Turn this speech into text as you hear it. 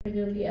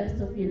God, we ask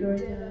of you, Lord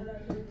God,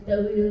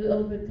 that we will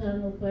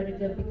overcome, oh Father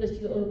God, because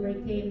you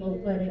overcame,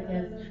 oh Father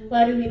God.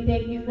 Father, we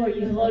thank you for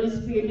your Holy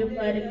Spirit, oh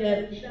Father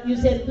God. You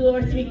said two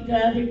or three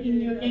gathered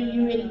in your name,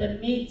 you're in the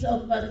midst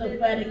of us, oh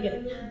Father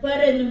God.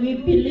 Father, and we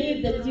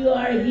believe that you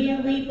are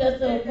here with us,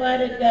 oh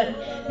Father God,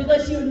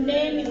 because your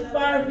name is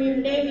powerful, your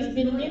name has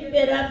been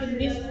lifted up in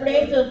this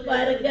place, oh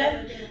Father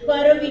God.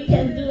 Father, we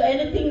can't do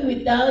anything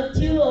without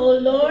you, oh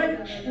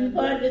Lord. And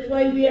Father, that's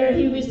why we are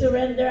here. We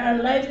surrender our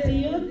lives to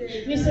you.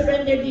 We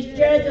surrender this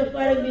church, oh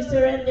Father. We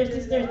surrender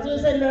Sister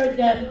Susan, Lord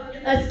God.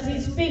 As she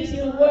speaks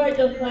your word,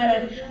 oh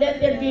Father, let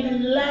there be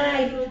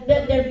light.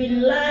 Let there be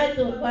light,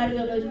 oh Father,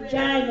 that will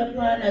shine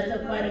upon us, oh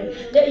Father.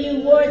 Let your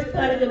words,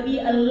 Father, God, be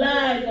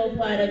alive, oh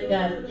Father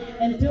God.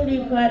 And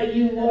truly, Father,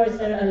 your words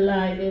are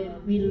alive,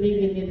 and we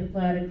live in it,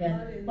 Father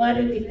God.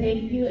 Father, we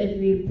thank you and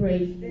we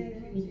praise you.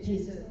 In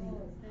Jesus' name.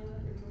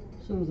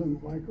 Susan, the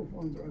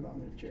microphone's right on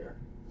the chair.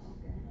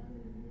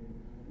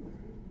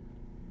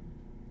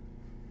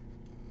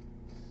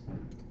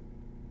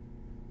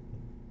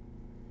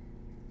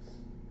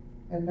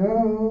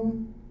 Hello.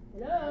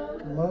 Hello.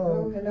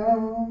 Hello.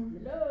 Hello.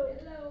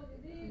 Hello.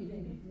 Good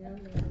evening.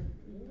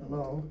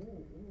 Hello.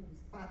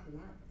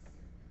 Spotlights.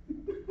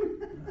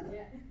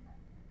 Yeah.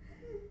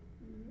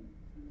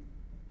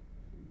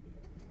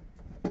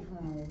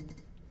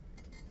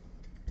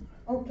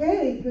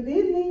 Okay, good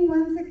evening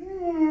once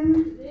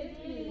again. Good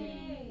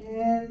evening.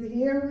 And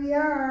here we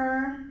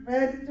are,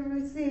 ready to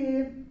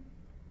receive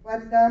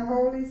what the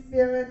Holy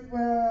Spirit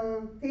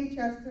will teach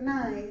us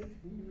tonight.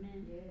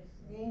 Amen. Yes.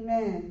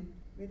 Amen.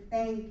 We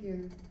thank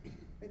you.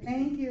 We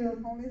thank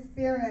you, Holy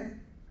Spirit,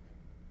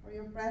 for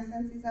your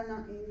presence is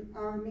in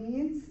our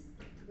midst.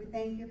 We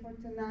thank you for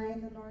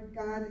tonight, Lord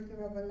God, that you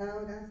have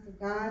allowed us to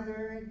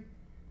gather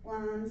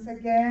once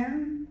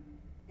again.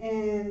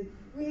 And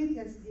we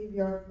just give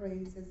your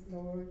praises,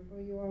 Lord, for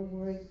you are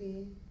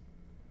worthy.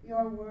 You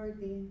are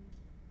worthy.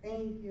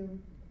 Thank you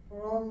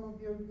for all of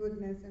your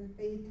goodness and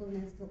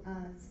faithfulness to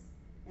us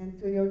and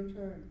to your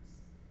church.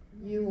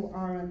 You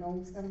are an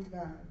awesome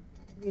God.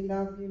 We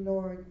love you,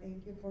 Lord.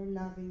 Thank you for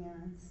loving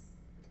us.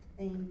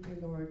 Thank you,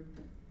 Lord.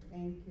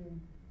 Thank you.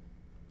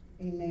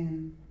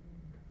 Amen.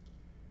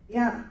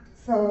 Yeah,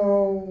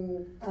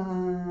 so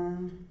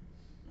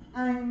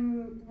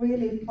I'm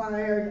really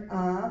fired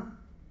up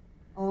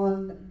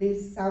on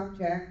this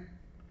subject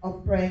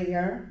of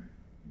prayer.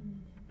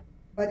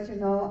 But you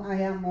know, I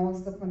am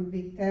also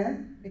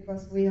convicted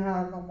because we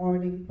have a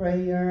morning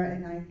prayer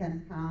and I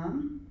can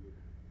come.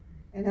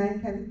 And I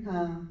can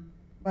come.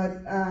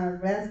 But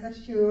rest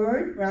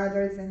assured,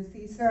 brothers and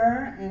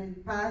sisters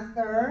and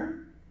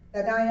pastor,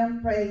 that I am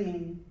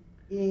praying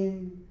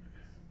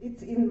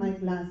it's in my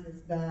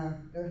glasses, the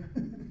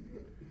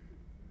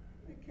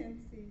I can't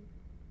see.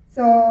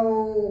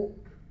 So,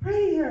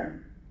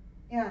 prayer,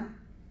 yeah.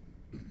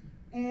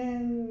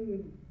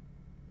 And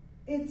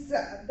it's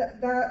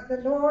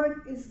the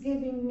Lord is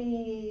giving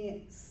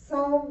me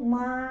so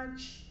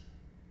much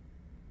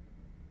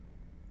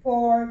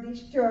for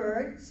this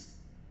church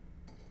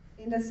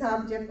in the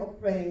subject of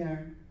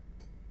prayer.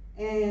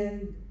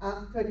 And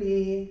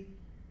actually,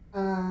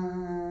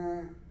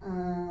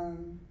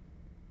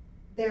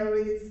 there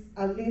is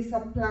a list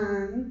of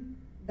plan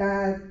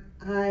that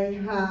I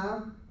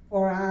have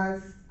for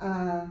us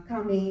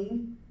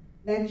coming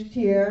next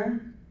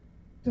year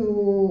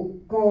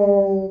to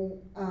go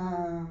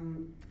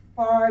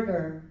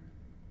farther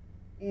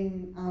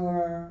in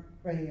our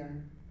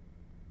prayer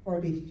for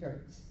this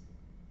church.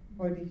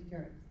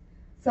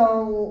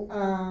 So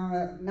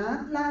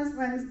not last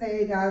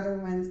Wednesday, the other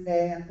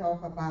Wednesday, I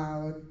talked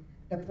about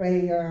the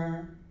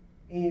prayer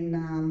in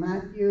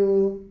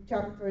Matthew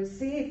chapter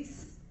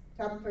 6.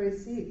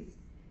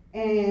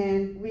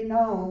 And we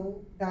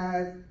know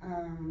that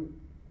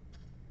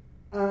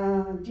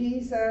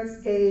Jesus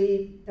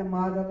gave the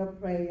model of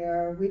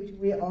prayer, which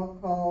we all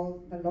call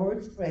the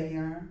Lord's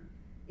Prayer,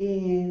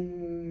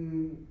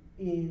 in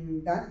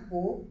that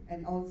book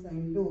and also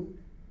in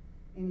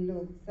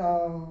Luke.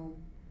 So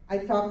I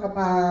talk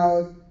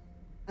about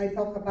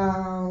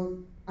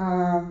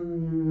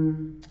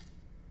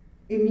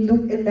in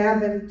Luke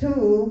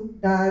 11:2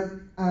 that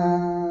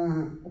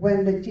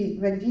when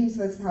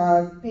Jesus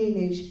had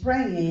finished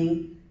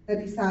praying, the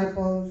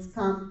disciples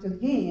come to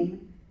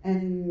him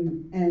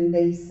and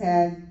they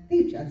said,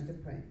 "Teach us to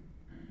pray.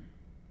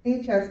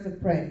 Teach us to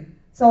pray."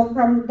 So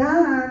from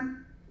that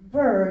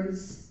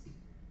verse,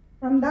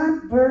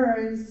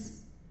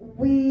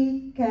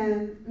 we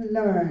can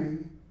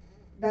learn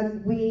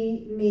that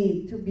we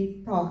need to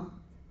be taught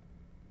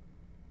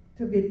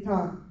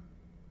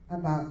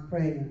about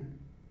prayer.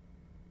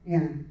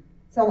 Yeah.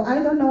 So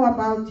I don't know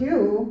about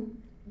you,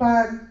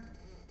 but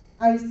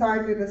I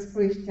started as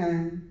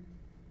Christian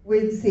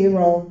with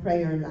zero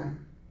prayer life.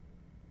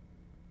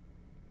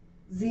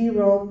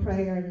 Zero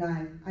prayer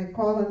life. I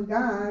call on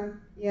God,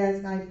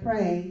 yes, I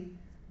pray,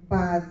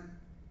 but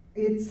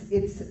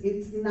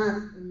it's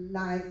not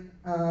like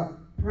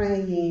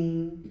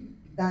praying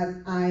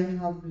that I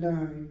have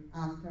learned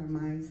after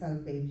my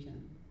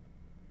salvation.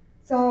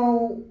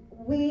 So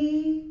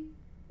we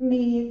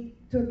need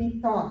to be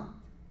taught.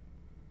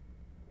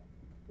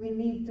 We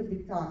need to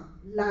be taught,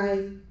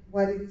 like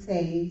what it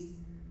says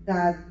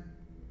that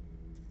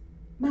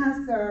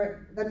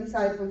Master, the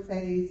disciple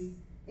says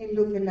in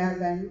Luke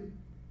 11,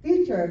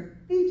 Teacher,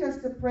 teach us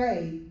to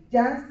pray,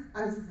 just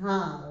as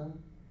how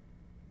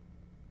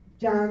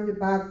John the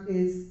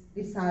Baptist's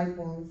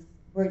disciples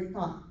were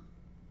taught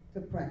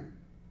to pray.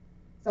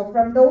 So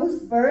from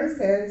those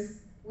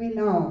verses, we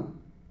know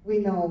we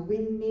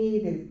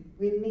needed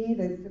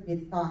to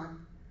be taught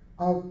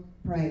of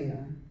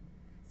prayer.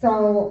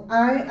 So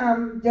I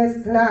am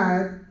just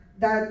glad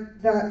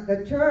that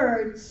the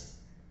church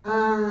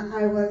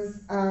I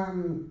was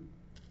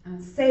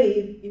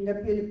saved in the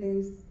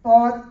Philippines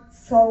taught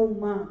so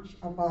much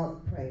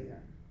about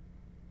prayer.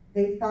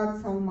 They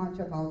taught so much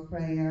about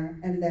prayer,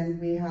 and then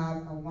we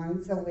have a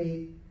once a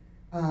week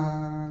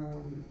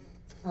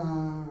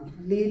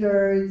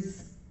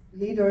leaders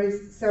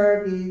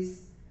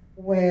service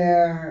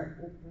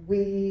where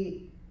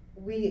we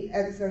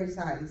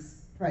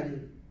exercise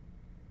praying.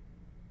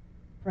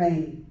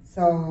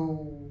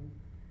 So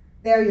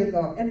there you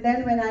go. And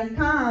then when I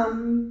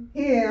come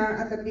here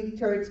at the big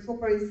church,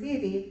 Cooper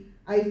City,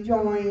 I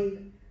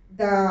joined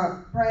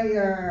the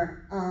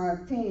prayer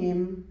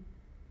team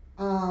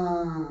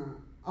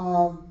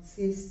of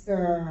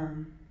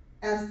Sister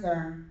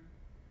Esther,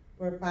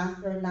 where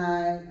Pastor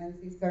Lai and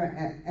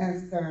Sister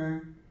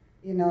Esther,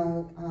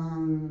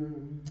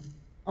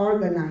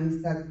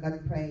 organized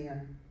that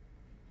prayer.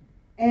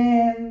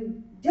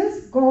 And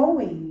just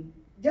going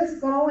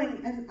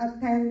and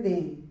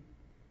attending,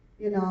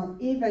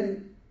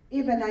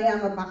 even I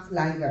am a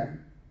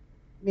backslider,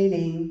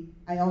 meaning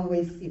I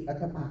always sit at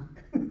the back.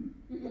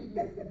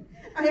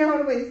 I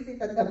always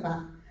sit at the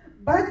back.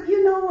 But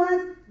you know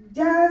what?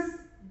 Just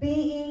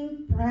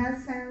being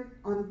present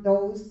on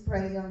those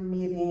prayer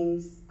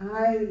meetings,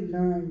 I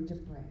learned to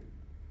pray.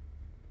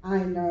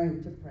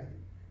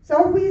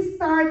 So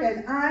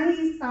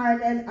I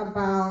started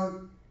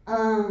about,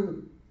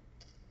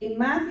 in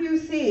Matthew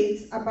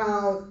 6,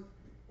 about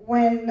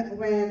when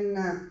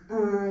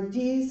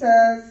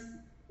Jesus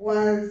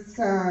was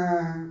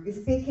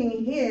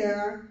speaking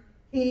here,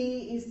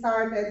 he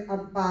started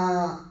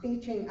about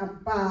teaching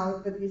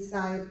about the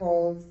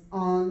disciples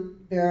on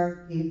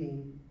their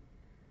giving.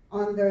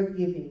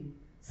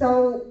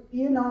 So,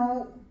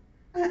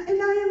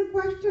 and I am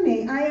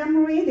questioning, I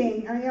am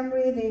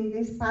reading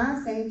this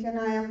passage, and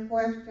I am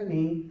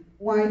questioning,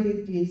 why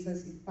did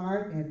Jesus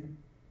started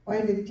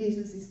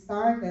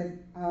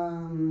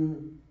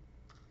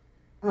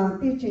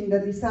teaching the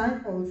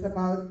disciples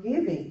about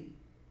giving?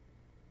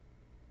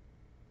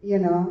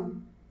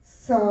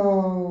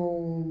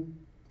 So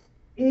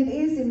it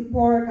is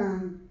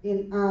important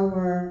in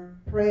our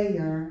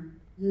prayer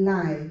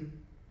life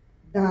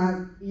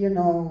that,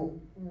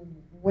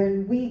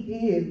 when we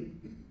give,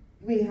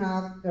 we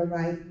have the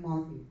right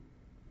motive.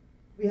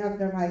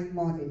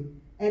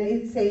 And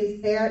it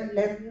says there,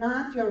 let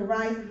not your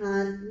right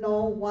hand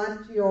know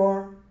what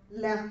your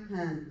left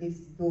hand is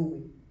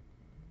doing.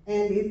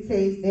 And it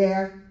says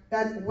there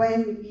that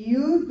when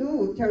you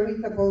do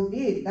charitable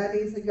deed, that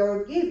is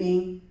your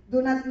giving,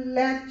 do not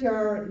let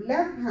your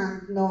left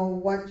hand know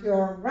what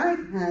your right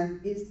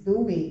hand is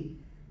doing.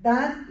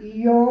 That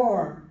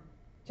your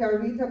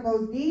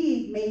charitable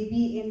deed may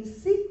be in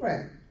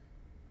secret.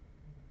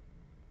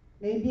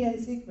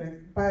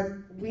 But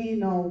we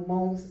know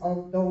most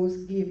of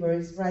those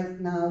givers right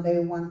now, they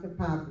want to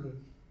publish.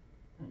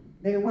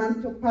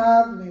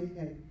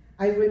 It.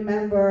 I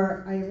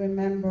remember,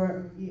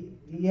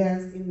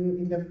 yes,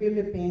 in the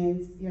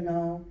Philippines,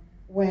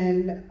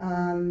 when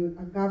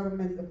a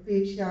government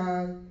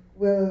official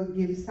will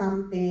give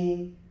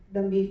something,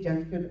 the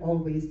media should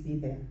always be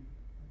there.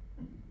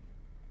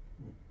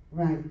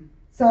 Right.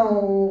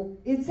 So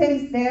it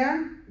says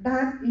there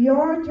that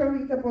your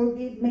charitable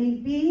deed may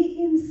be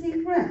in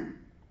secret,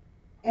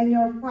 and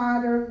your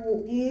Father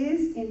who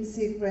is in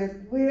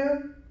secret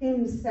will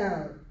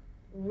himself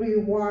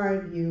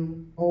reward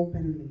you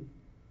openly.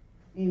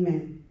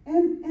 Amen.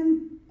 And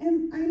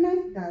I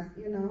like that,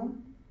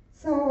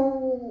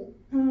 So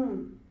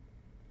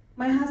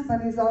my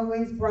husband is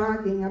always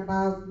bragging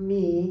about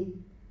me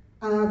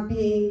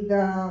being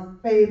the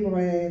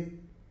favorite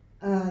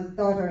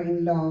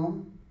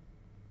daughter-in-law,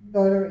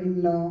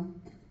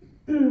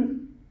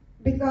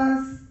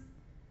 because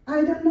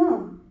I don't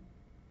know.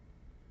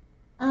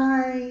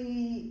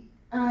 I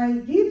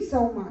give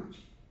so much.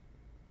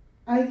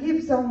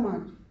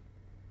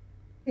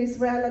 His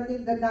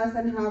relative that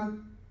doesn't have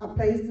a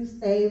place to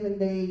stay when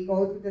they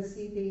go to the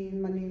city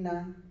in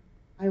Manila,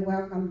 I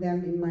welcome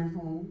them in my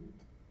home.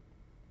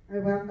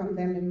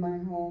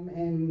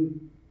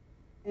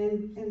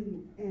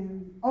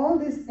 And all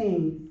these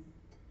things.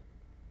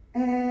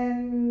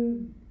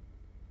 And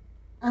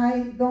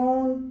I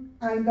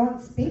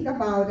don't speak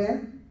about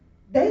it.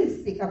 They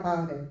speak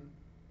about it.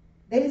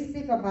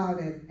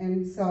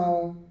 And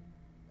so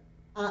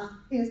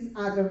his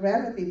other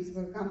relatives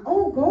will come.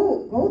 Oh,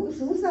 go to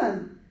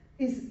Susan.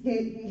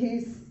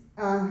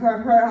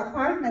 Her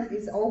apartment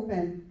is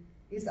open.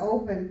 is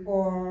open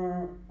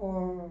for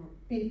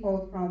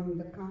people from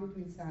the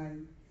countryside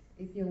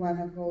if you want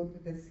to go to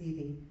the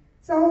city.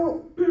 So,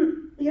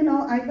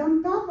 I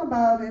don't talk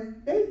about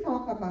it. They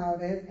talk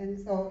about it, and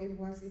so it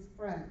was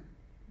spread.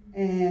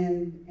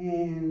 And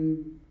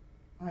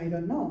I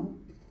don't know.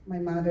 My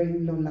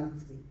mother-in-law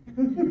loves me.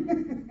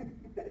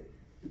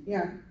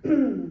 Yeah,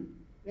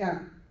 yeah.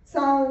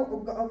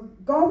 So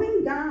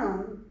going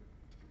down,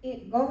 we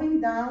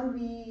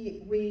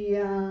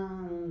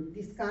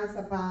discuss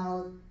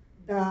about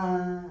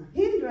the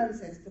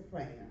hindrances to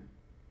prayer.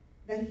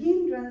 The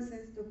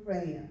hindrances to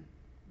prayer.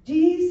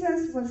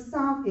 Jesus was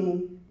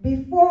talking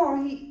before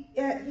he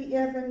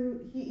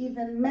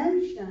even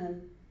mentioned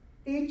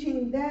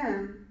teaching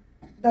them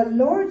the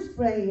Lord's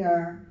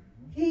Prayer.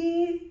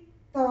 He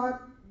taught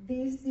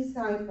these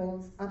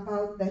disciples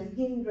about the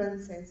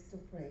hindrances to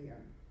prayer.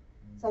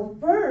 So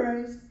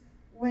first,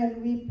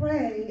 when we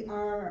pray,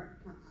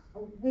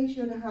 we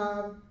should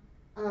have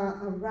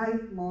a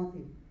right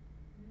motive,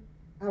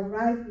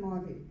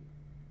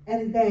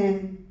 and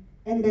then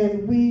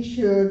we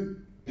should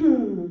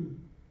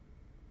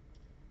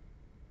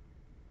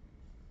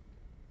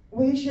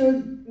we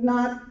should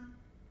not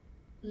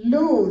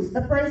lose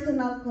the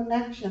personal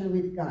connection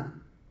with God.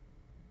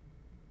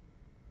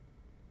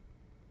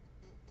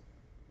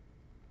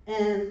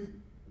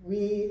 And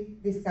we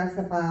discuss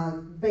about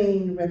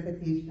vain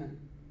repetition.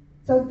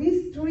 So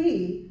these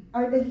three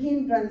are the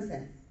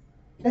hindrances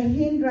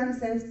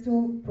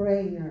to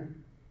prayer.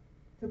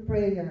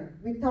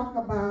 We talk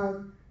about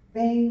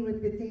vain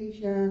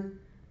repetition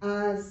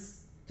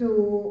as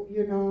to,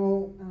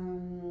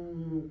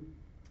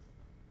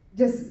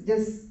 just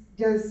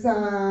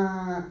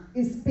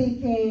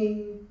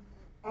speaking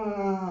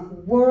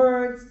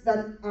words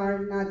that are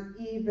not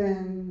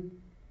even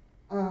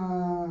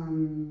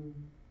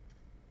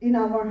in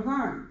our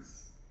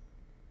hearts,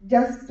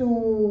 just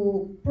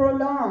to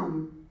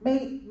prolong,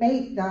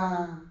 make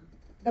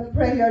the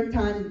prayer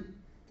time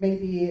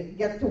maybe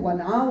get to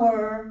 1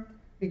 hour,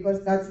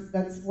 because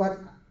that's what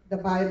the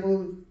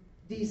Bible,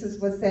 Jesus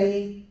was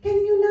saying.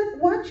 Can you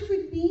not watch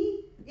with me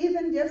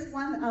even just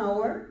 1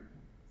 hour?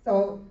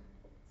 So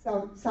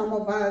some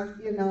of us,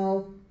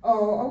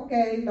 oh,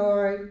 okay,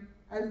 Lord,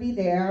 I'll be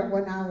there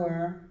 1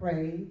 hour,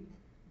 pray,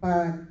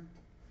 but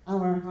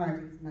our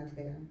heart is not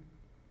there.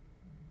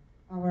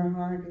 Our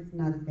heart is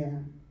not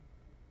there.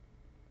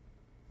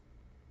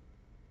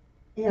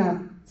 Yeah,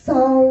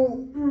 so,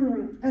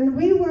 and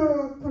we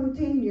will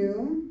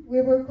continue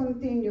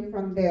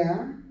from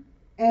there.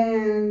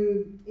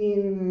 And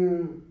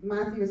in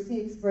Matthew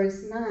 6,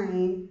 verse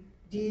 9,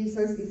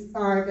 Jesus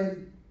started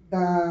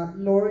the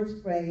Lord's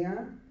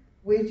Prayer,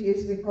 which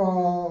is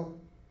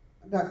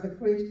that the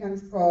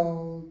Christians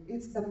call,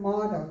 it's the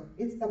model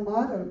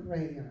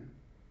prayer,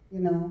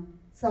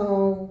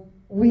 So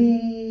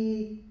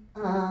we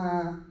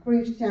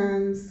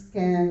Christians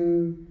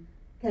can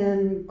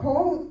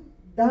quote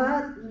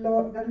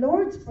the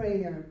Lord's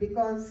Prayer,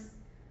 because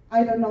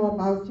I don't know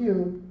about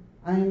you,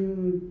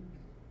 I'm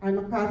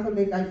a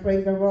Catholic. I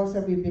prayed the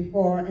Rosary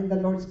before, and the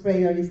Lord's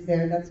Prayer is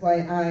there. That's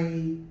why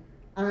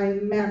I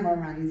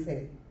memorize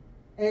it.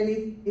 And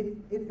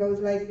it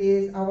goes like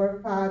this: Our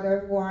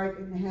Father who art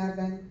in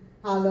heaven,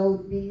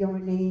 hallowed be your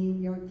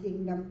name. Your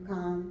kingdom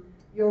come.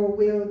 Your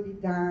will be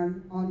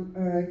done on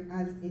earth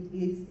as it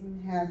is in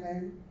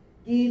heaven.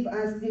 Give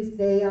us this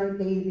day our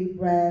daily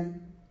bread.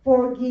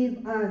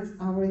 Forgive us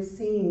our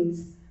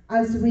sins,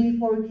 as we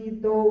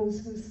forgive those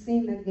who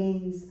sin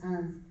against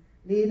us.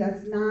 Lead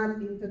us not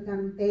into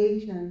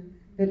temptation.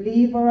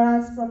 Deliver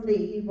us from the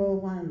evil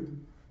one.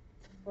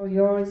 For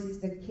yours is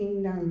the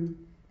kingdom,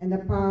 and the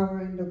power,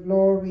 and the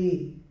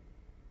glory,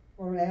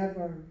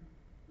 forever.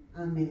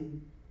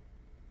 Amen.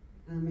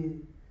 Amen.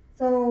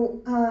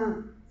 So,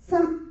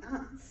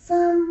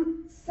 some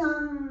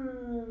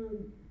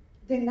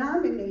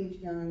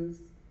denominations,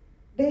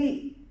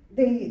 they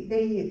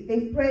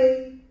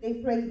pray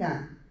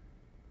that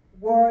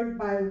word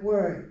by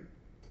word,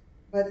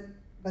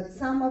 but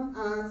some of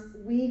us,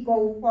 we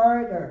go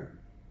further,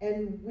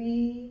 and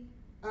we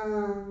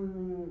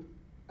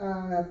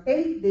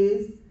take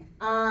this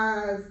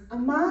as a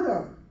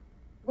model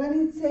when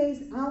it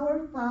says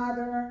our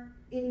Father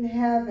in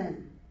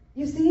heaven.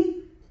 You see,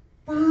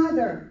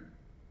 Father.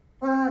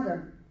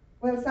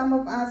 Well, some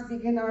of us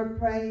begin our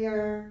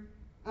prayer,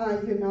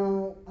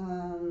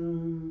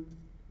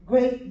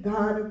 great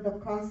God of the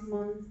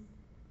cosmos,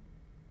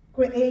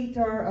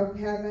 creator of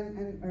heaven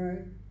and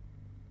earth.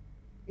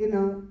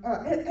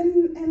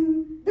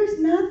 And there's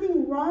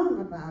nothing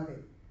wrong about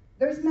it.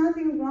 There's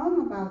nothing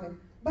wrong about it.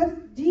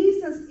 But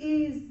Jesus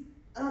is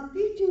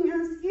teaching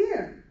us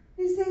here.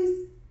 He says,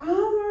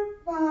 our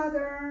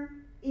Father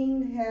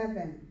in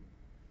heaven.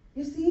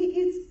 You see,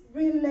 it's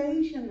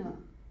relational.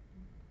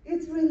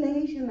 It's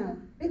relational.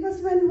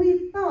 Because when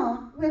we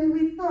talk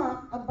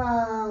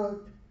about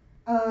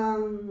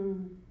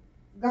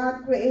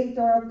God,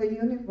 creator of the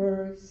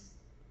universe,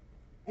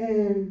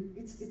 and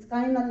it's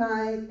kind of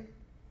like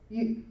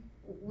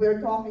we're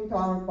talking to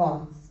our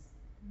boss.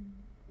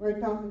 We're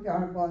talking to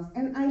our boss.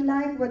 And I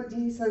like what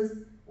Jesus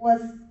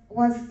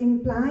was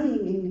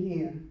implying in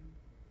here.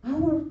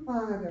 Our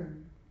Father.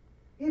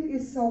 It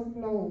is so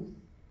close.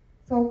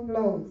 So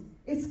close.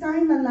 It's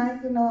kind of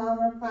like,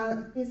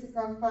 our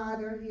physical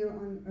father here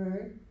on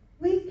earth.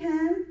 We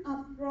can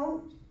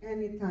approach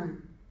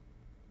anytime.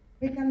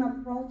 We can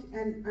approach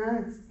and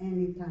ask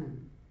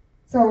anytime.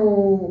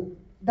 So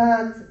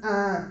that's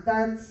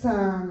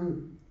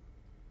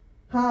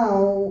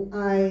how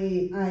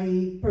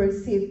I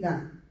perceive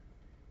that.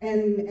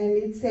 And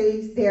it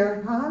says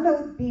there,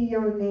 hallowed be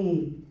your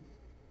name.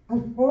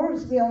 Of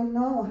course, we all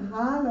know,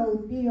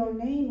 hallowed be your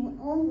name. We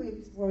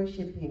always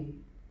worship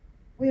him.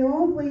 We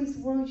always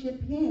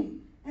worship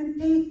him. And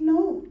take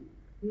note,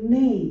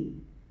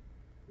 name,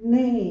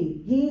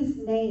 his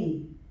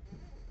name.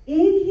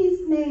 In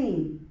his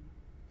name,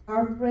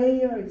 our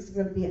prayers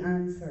will be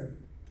answered.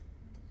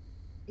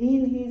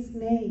 In his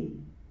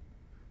name.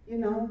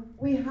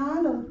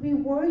 We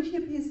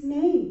worship his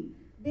name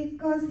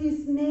because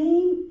his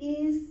name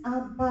is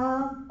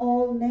above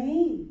all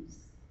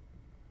names.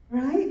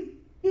 Right?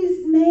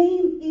 His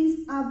name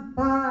is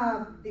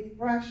above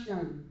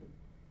depression.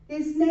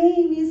 His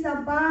name is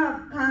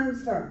above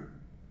cancer.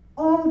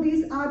 All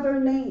these other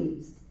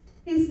names.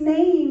 His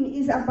name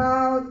is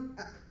about,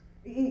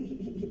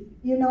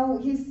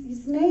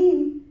 his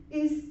name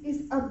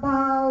is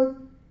about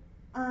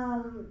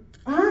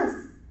us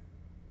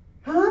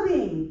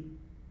having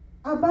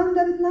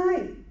abundant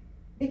life.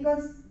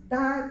 Because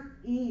that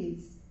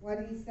is what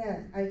he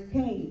said. I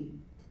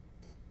came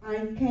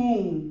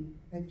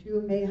that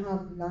you may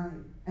have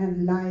life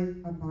and life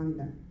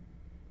abundant.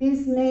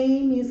 His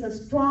name is a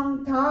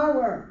strong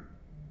tower.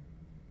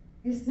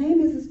 His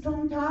name is a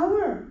strong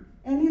tower.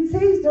 And it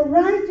says the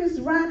righteous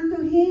run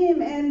to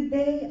him and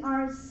they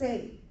are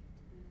safe.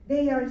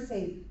 They are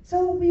safe.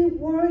 So we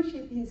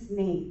worship his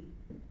name.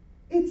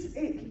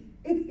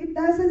 It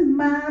doesn't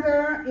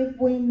matter if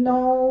we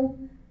know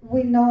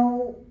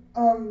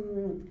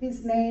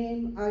his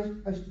name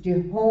as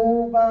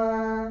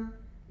Jehovah,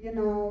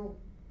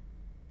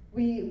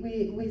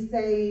 we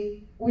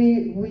say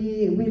we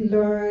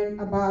learn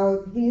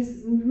about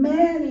his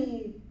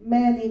many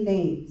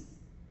names.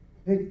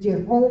 The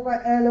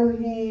Jehovah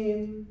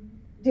Elohim,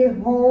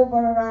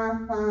 Jehovah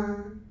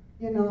Rapha,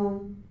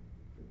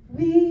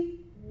 we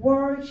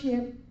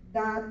worship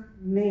that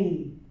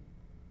name,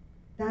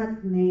 the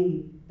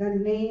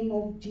name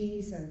of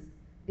Jesus,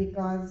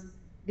 because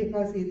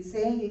it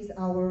says,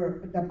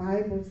 the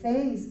Bible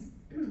says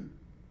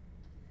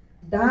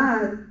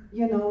that,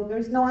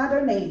 there's no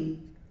other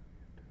name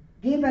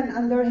given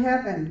under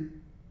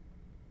heaven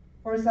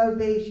for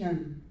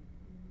salvation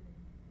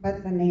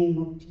but the name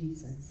of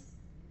Jesus.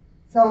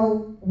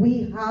 So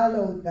we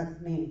hallow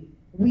that name.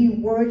 We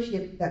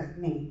worship that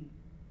name.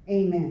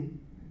 Amen.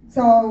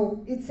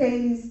 So it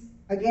says,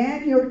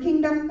 again, your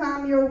kingdom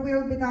come, your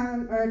will be done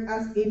on earth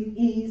as it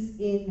is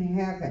in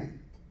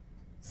heaven.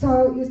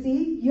 So you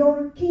see,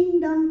 your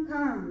kingdom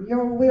come,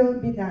 your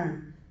will be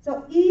done.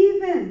 So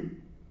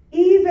even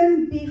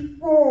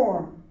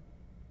before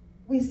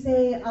we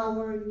say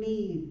our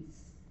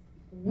needs,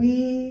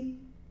 we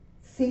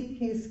seek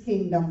his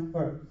kingdom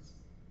first.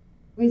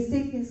 We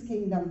seek his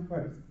kingdom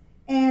first.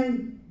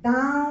 And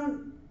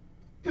down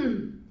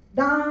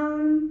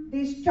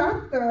this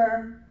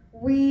chapter,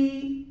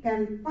 we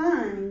can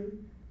find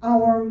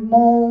our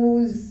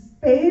most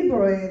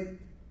favorite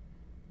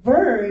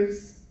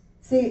verse,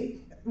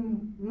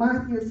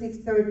 Matthew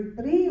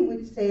 6:33,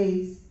 which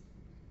says,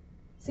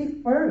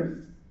 seek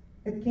first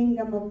the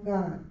kingdom of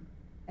God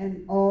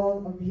and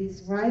all of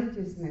his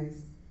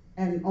righteousness,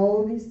 and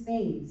all these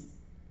things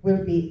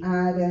will be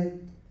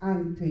added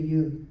unto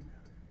you.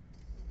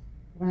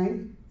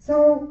 Right?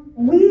 So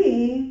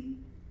we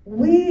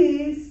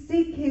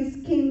seek his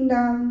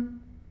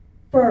kingdom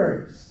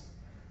first.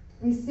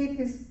 We seek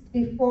his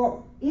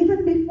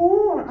even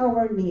before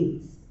our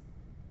needs.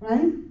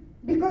 Right?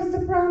 Because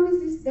the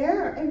promise is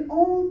there, and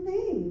all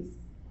things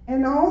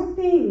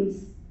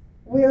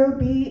will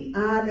be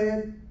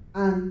added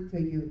unto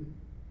you.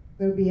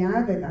 Will be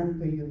added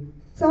unto you.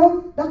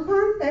 So the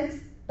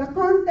context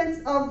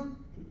of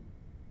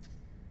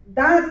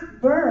that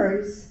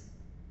verse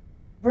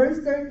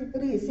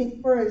 33,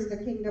 seek first the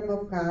kingdom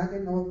of God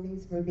and all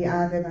things will be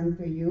added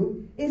unto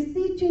you, is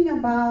teaching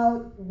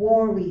about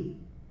worry.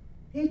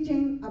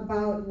 Teaching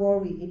about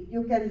worry. If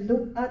you can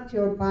look at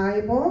your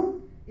Bible,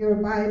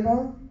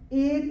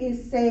 it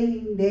is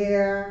saying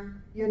there,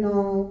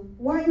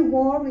 why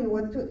worry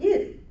what to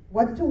eat,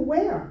 what to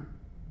wear,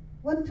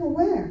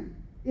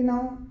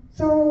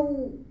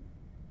 So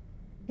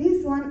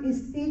this one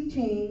is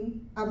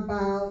teaching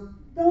about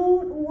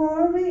don't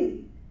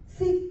worry.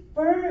 Seek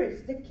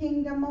first the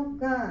kingdom of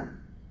God,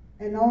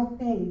 and all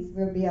things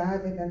will be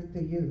added unto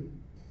you.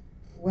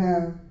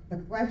 Well, the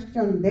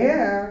question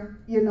there,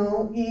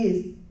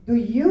 is, do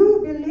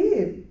you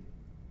believe?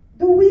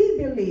 Do we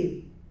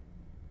believe?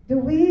 Do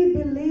we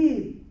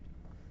believe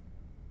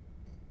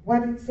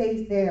what it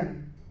says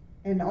there?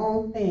 And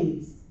all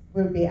things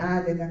will be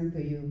added unto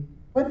you.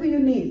 What do you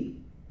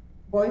need?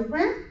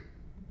 Boyfriend?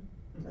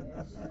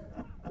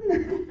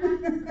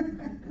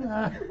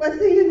 What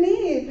do you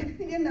need?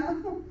 You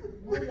know?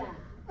 Mula.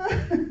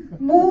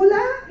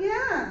 Mula?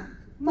 Yeah.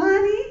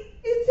 Money?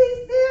 It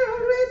says there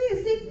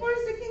already. Seek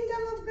first the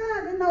kingdom of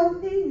God, and all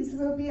things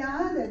will be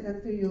added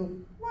unto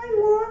you. Why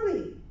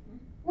worry?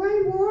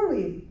 Why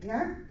worry?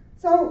 Yeah?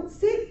 So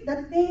seek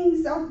the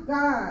things of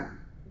God.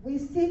 We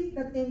seek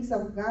the things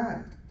of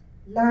God.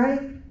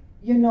 Like,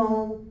 you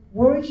know,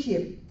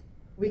 worship.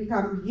 We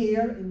come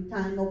here in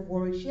time of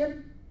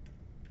worship.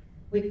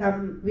 We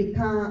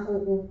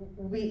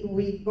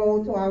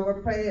go to our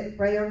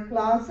prayer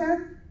closet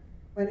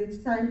when it's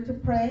time to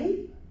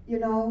pray. You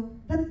know,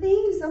 the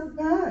things of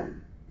God.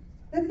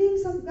 The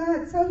things of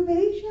God.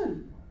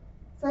 Salvation.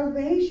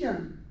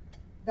 Salvation.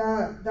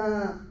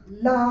 The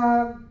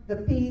love, the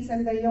peace,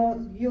 and the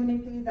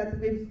unity that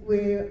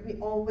we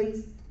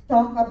always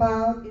talk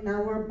about in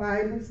our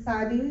Bible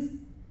studies.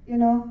 You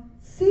know,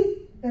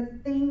 seek the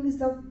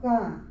things of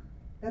God.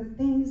 The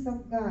things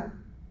of God.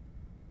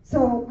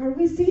 So, are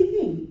we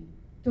seeking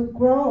to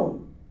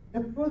grow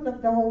the fruit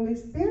of the Holy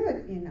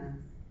Spirit in us?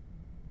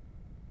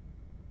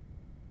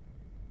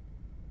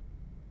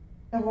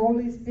 The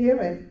Holy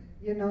Spirit,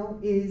 you know,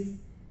 is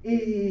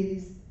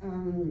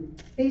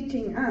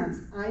teaching us,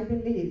 I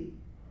believe,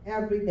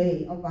 every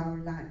day of our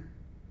life,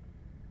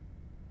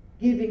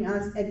 giving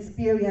us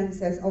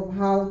experiences of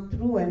how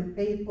true and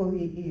faithful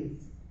He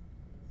is.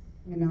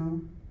 You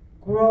know,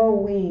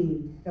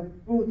 growing the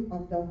fruit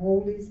of the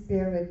Holy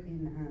Spirit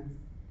in us.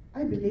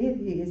 I believe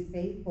He is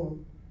faithful.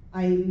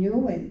 I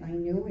knew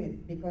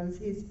it because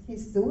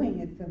He's doing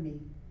it to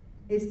me.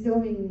 He's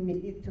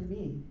doing it to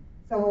me.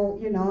 So,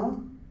 you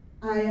know,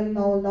 I am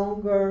no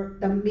longer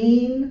the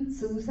mean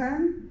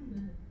Susan.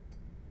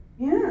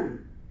 Yeah,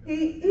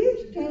 He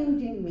is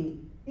changing me.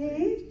 He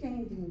is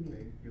changing me.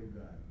 Thank you,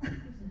 God.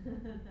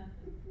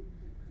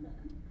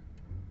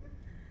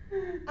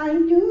 I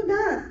knew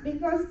that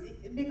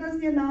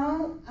because you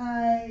know,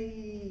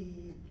 I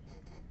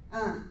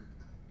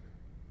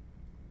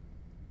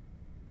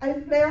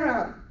flare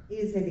up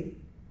easily,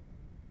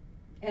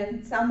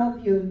 and some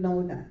of you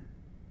know that.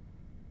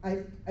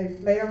 I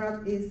flare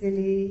up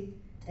easily,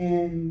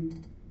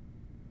 and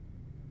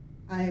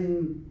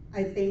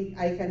I think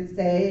I can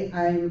say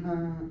I'm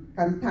a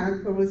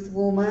cantankerous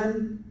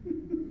woman.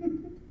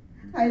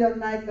 I don't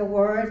like the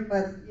word,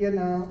 but you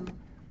know,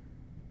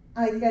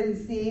 I can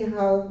see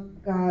how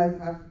God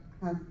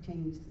have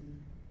changed me.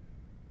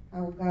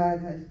 How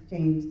God has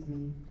changed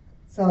me.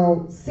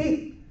 So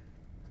seek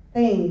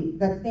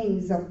the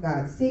things of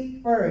God.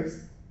 Seek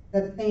first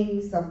the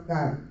things of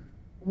God.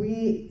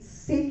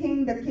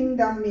 Seeking the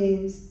kingdom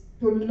means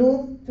to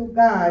look to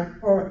God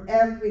for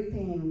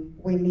everything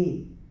we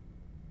need,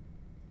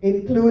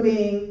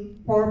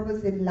 including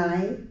purpose in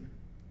life,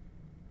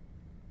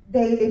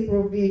 daily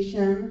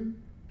provision,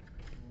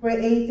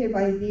 creative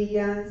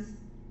ideas,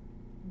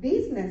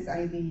 business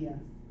ideas.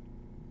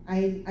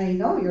 I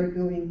know you're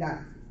doing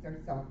that, Sister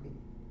Sophie.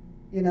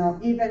 You know,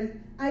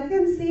 even I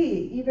can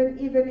see, even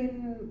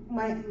in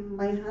my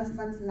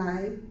husband's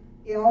life,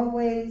 he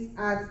always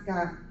asks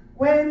God.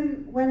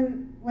 When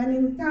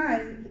in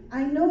time,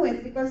 I know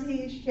it because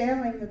he is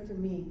sharing it to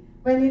me.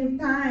 When in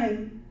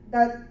time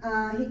that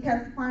he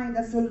can find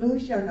a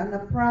solution on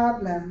a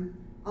problem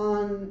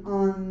on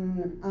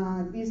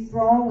these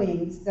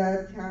drawings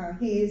that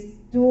he is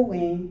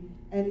doing,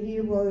 and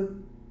he will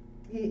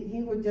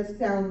just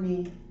tell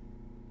me,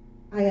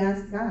 I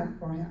ask God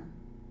for help.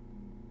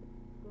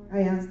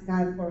 I ask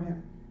God for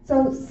help.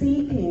 So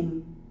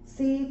seeking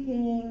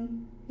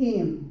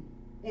Him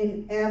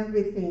in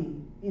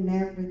everything,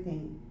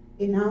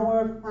 in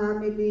our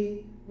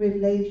family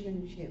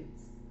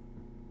relationships.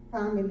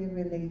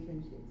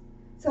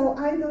 So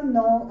I don't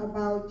know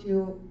about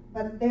you,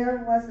 but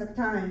there was a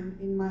time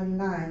in my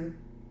life,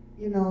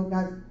 you know,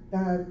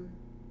 that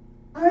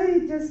I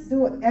just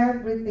do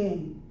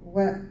everything,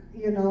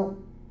 you know,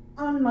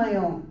 on my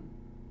own.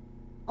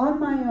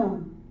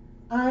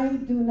 I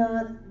do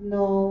not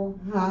know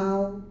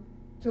how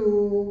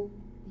to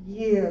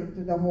yield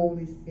to the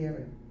Holy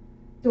Spirit,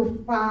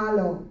 to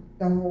follow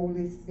the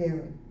Holy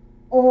Spirit,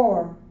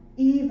 or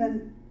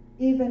even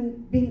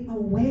being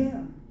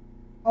aware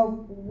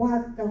of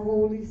what the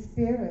Holy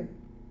Spirit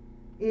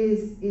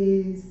is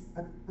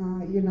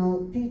you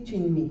know,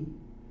 teaching me.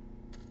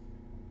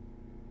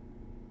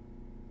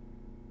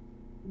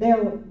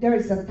 There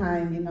is a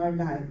time in our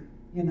life,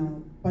 you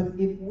know, but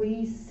if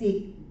we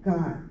seek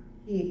God,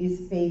 He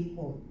is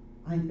faithful.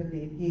 I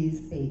believe He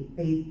is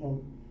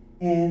faithful,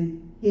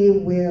 and He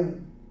will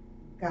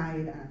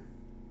guide us.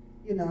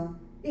 You know,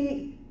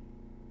 the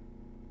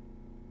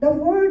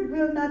Word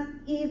will not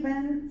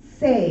even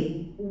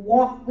say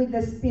walk with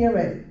the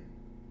Spirit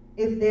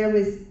if there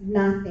is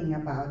nothing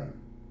about it.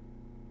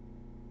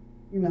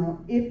 You know,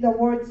 if the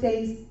Word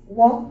says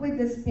walk with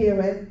the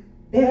Spirit,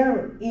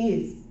 there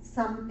is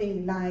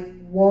something like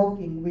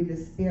walking with the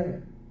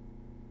Spirit.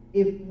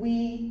 If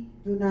we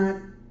do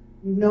not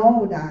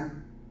know that,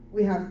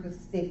 we have to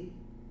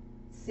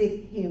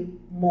seek Him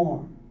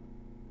more.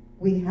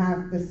 We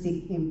have to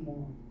seek Him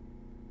more.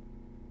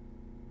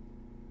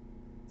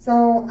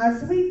 So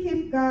as we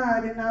keep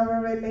God and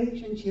our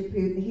relationship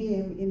with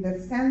Him in the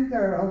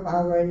center of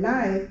our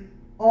life,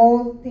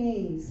 all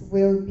things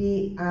will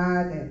be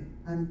added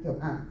unto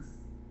us.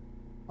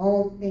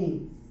 All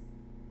things.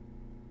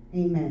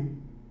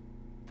 Amen.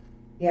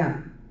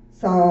 Yeah.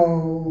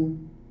 So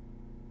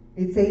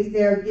it says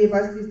there, give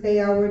us this day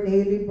our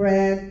daily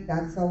bread.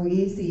 That's so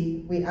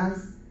easy. We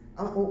ask,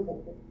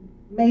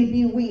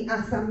 maybe we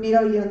ask a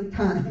million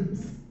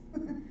times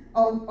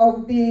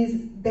of these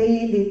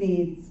daily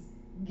needs.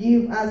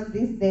 Give us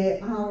this day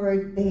our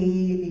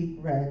daily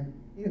bread.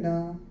 You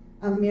know,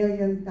 a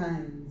million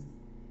times.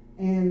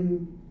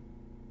 And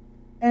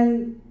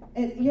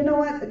you know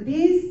what?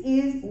 This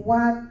is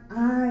what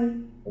I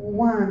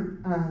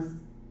want us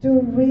to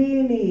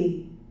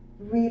really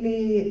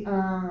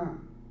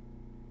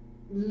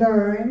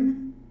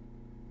learn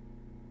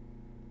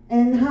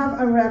and have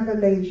a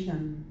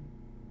revelation.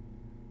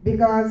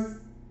 Because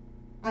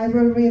I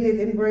will read it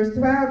in verse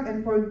 12,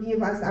 and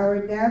forgive us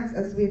our debts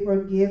as we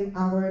forgive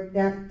our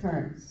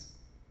debtors.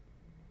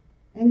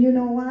 And you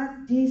know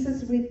what?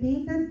 Jesus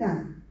repeated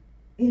that.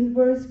 In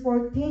verse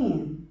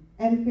 14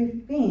 and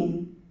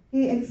 15,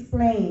 he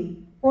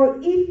explained, for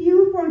if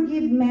you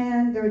forgive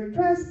men their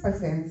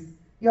trespasses,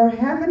 your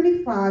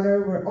heavenly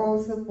Father will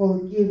also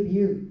forgive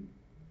you.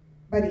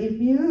 But if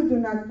you do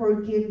not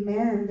forgive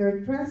men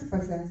their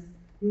trespasses,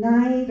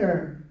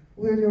 neither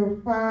will your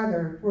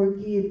Father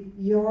forgive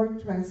your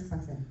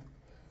trespasses.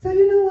 So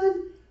you know what?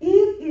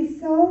 It is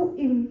so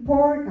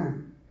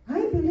important.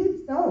 I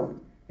believe so.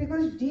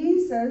 Because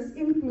Jesus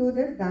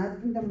included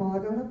that in the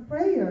model of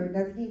prayer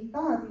that he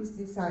taught his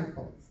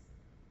disciples.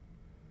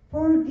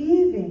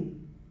 Forgiving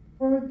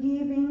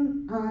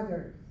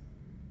others.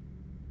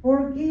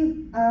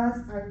 Forgive us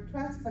our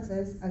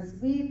trespasses as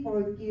we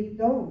forgive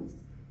those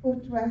who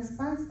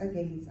trespass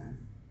against us.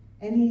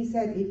 And he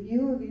said, if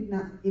you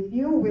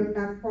will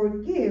not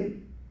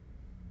forgive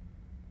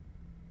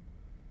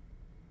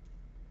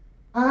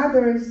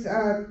others'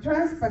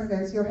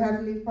 trespasses, your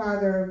heavenly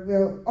Father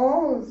will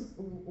also,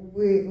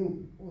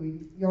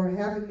 your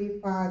heavenly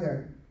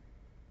Father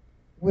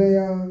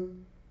will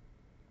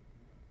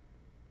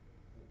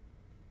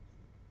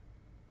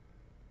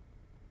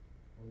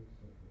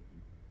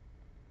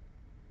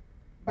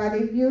but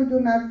if you do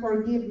not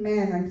forgive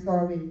men, I'm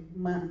sorry,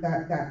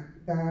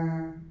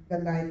 the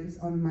light is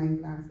on my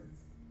glasses.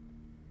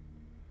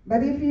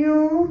 But if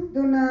you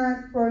do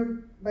not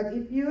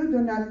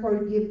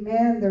forgive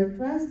men their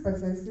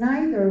trespasses,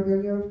 neither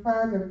will your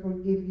Father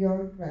forgive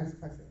your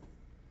trespasses.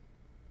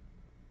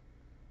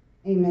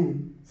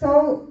 Amen.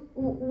 So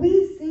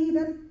we see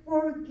that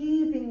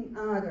forgiving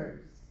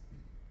others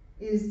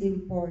is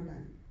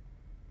important.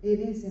 It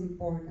is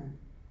important.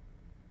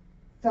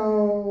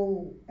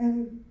 So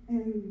and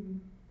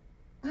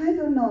I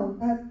don't know,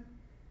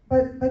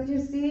 but you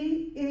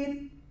see,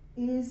 it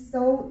is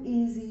so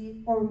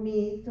easy for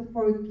me to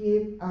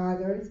forgive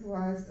others who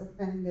has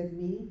offended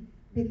me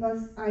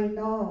because I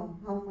know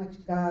how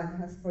much God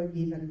has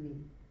forgiven me.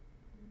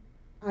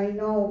 I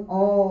know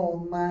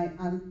all my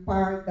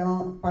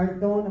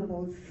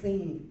unpardonable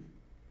sin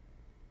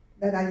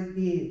that I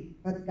did,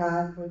 but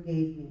God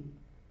forgave me.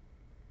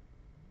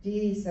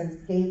 Jesus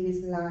gave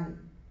his life.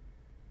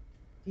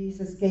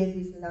 Jesus gave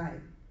his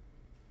life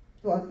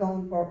to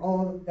atone for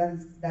all of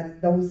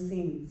those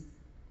sins.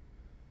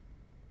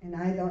 And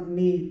I don't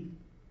need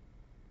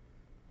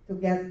to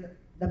get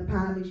the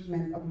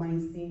punishment of my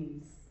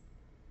sins.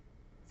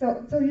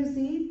 So you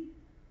see,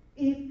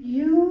 if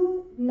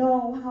you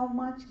know how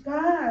much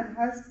God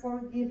has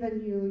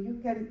forgiven you, you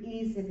can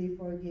easily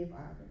forgive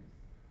others.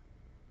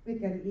 We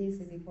can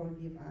easily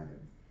forgive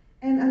others.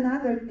 And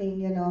another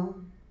thing,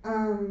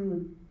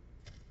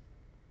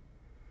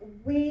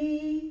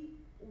 we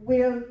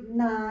will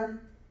not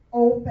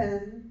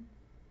open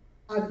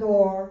a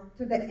door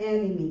to the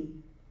enemy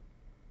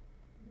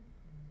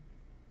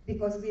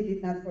because we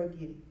did not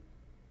forgive.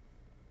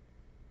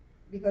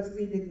 Because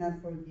we did not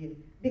forgive.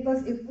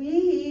 Because if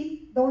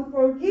we don't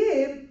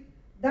forgive,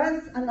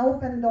 that's an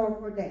open door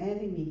for the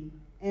enemy.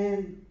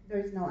 And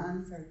there's no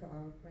answer to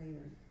our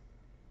prayers.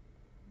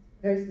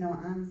 There's no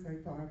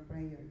answer to our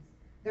prayers.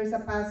 There's a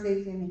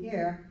passage in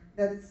here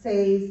that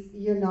says,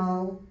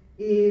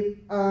 if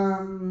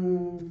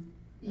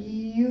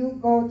you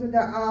go to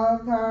the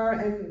altar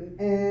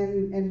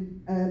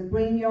and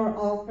bring your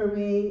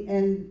offering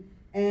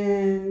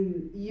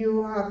and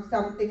you have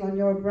something on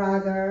your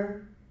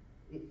brother,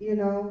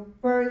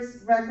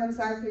 first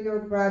reconcile to your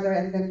brother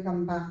and then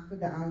come back to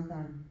the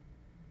altar.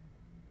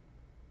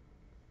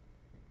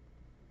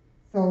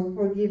 So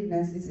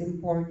forgiveness is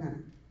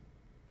important.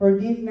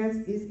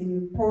 Forgiveness is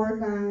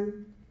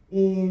important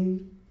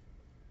in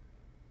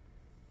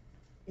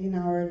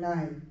our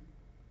life.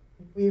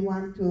 If we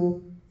want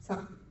to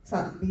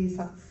be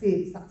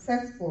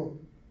successful.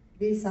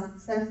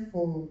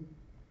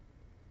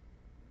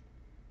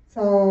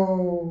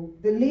 So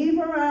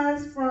deliver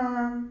us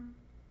from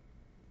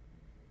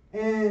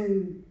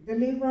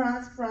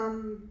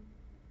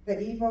the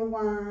evil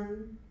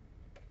one.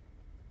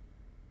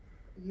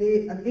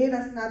 Lead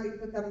us not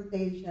into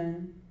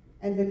temptation,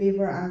 and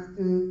deliver us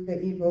to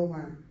the evil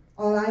one.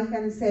 All I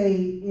can say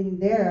in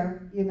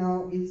there,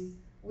 is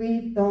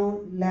we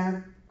don't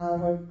let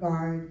our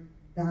guard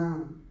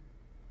down.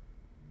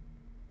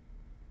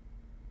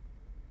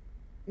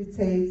 It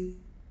says,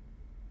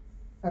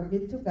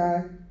 submit to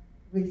God,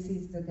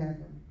 resist the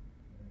devil.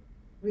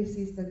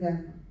 Resist the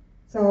devil.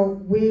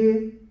 So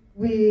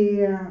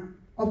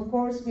of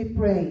course, we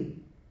pray.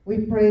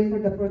 We pray for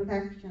the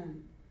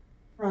protection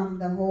from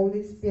the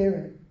Holy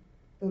Spirit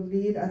to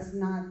lead us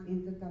not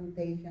into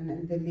temptation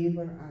and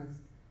deliver us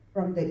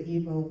from the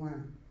evil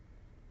one.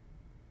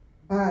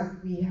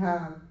 But we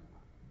have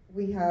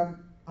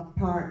a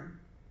part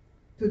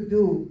to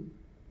do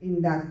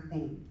in that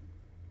thing.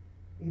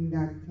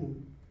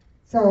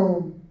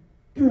 So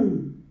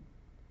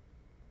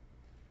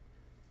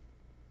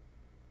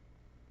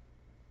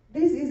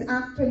this is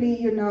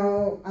actually,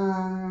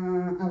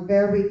 a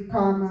very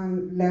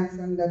common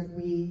lesson that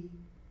we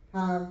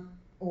have.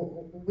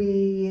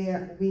 We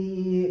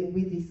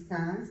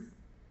discussed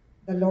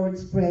the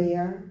Lord's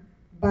Prayer,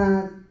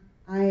 but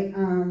I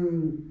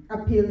am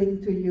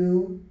appealing to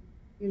you,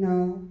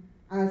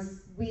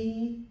 as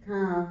we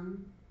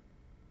come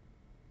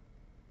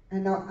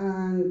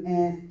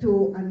and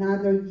to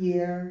another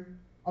year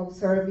of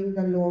serving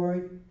the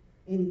Lord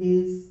in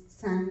this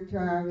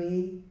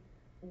sanctuary,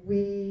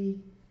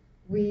 we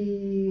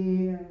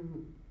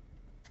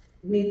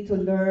need to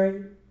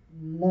learn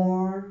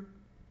more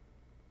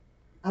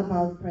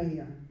about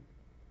prayer.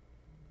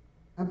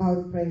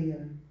 About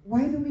prayer.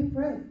 Why do we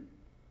pray?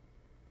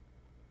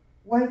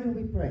 Why do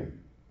we pray?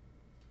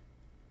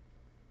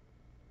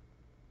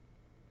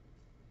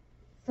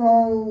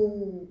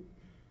 So,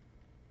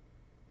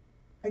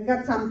 I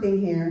got something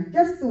here.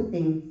 Just two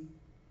things.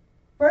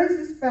 First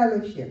is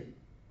fellowship.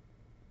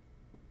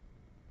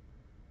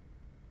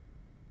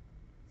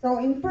 So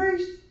in 1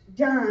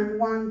 John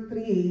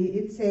 1:3,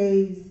 it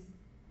says,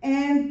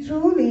 and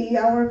truly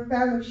our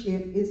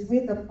fellowship is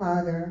with the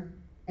Father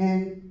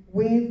and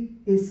with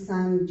His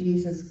Son,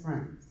 Jesus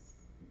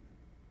Christ.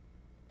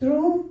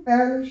 True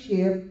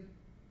fellowship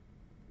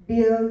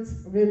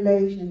builds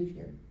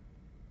relationship.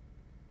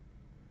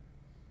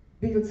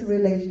 Builds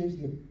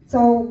relationship.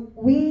 So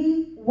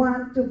we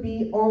want to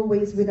be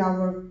always with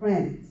our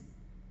friends,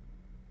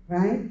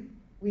 right?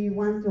 We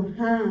want to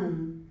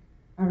hang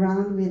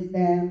around with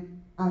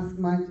them as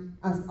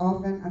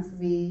often as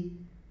we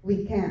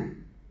can.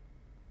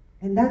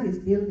 And that is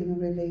building a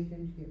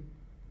relationship.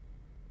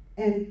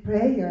 And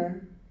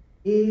prayer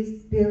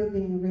is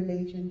building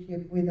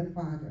relationship with the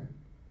Father.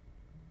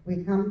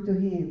 We come to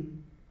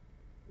Him.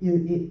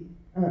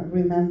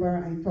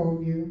 Remember I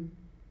told you,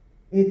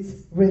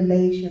 it's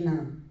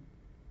relational.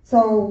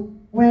 So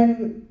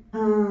when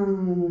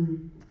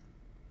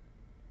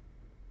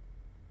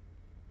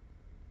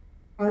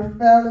our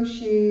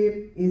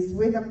fellowship is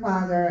with the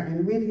Father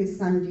and with His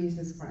Son,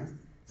 Jesus Christ.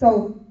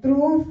 So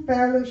through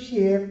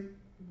fellowship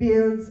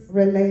builds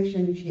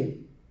relationship.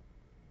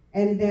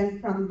 And then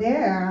from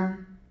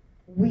there,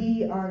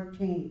 we are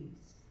changed.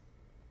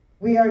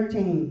 We are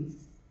changed.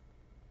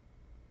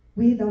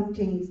 We don't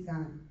change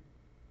God.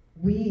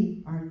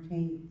 We are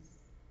changed.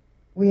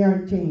 We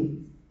are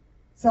changed.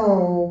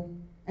 So,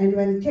 and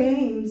when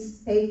change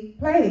takes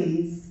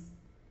place,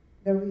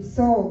 the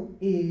result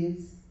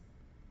is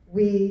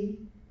we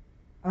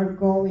are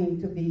going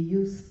to be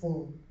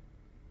useful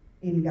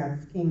in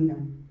God's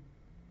kingdom.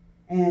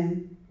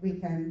 And we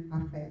can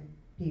affect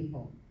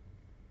people.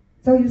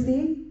 So you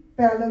see,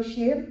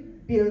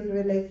 fellowship, build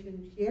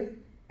relationship,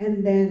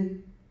 and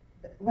then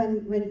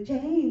when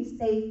change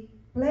takes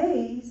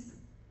place,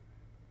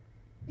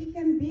 we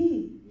can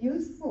be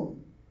useful.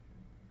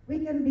 We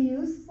can be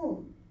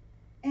useful.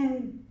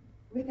 And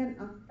we can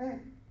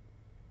affect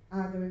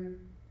other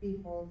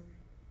people's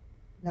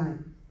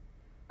lives.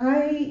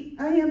 I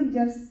am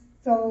just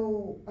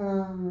so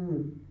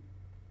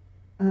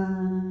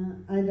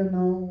I don't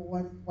know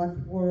what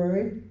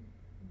word,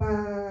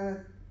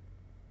 but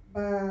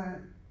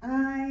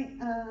I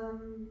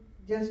am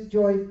just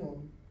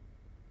joyful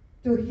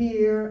to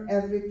hear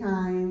every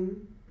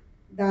time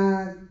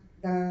that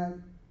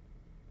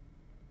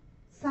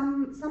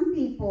some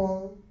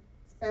people,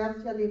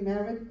 especially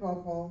married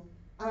couple,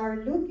 are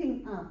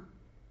looking up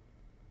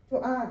to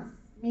us,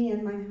 me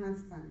and my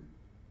husband.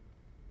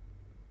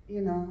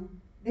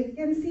 They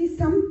can see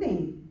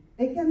something.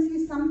 They can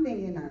see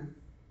something in us.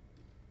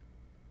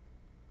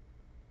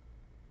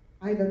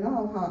 I don't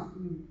know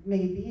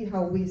maybe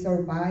how we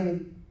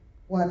survived,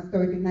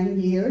 39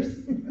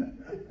 years?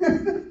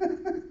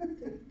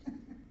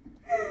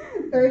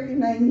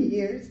 39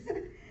 years.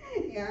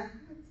 Yeah.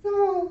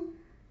 So,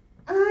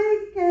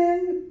 I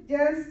can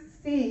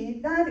just see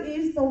that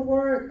is the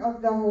work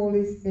of the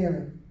Holy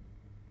Spirit.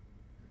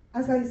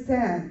 As I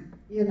said,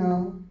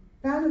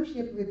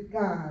 fellowship with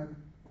God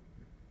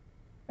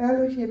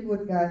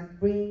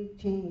bring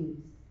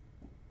change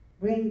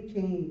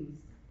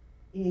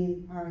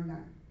in our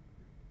life.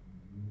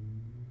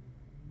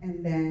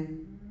 And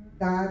then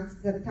that's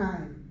the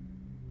time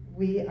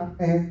we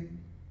affect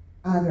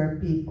other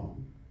people.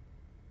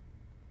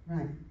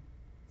 Right.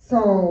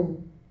 So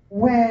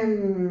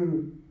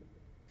when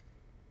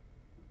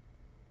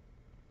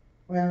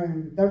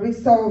the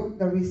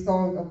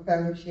result of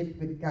fellowship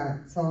with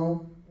God.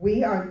 So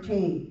we are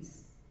changed.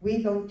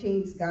 We don't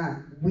change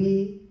God.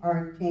 We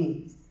are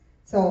changed.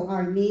 So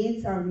our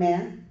needs are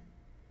met.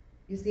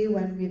 You see,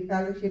 when we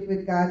fellowship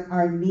with God,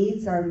 our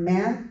needs are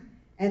met,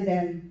 and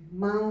then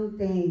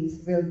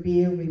mountains will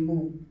be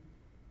removed.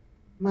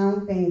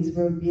 Mountains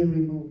will be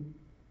removed.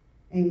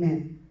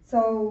 Amen.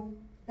 So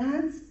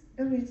that's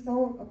the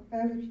result of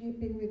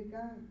fellowshipping with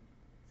God.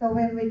 So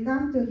when we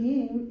come to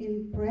Him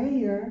in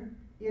prayer,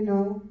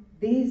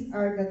 these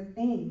are the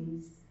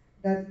things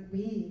that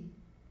we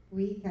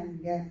can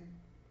get.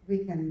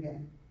 We can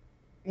get.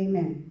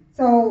 Amen.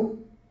 So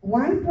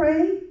why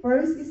pray?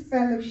 First is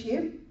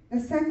fellowship. The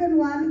second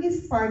one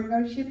is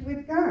partnership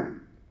with God.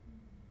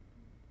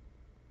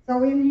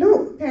 So in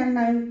Luke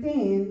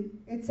 10:19,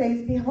 it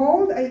says,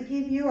 "Behold, I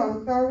give you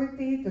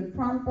authority to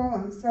trample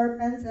on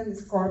serpents and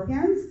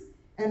scorpions,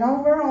 and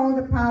over all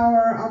the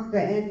power of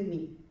the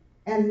enemy,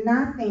 and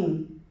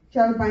nothing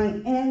shall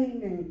by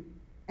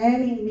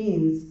any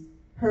means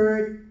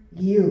hurt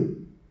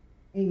you."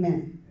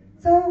 Amen.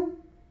 So,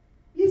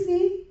 you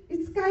see,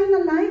 it's kind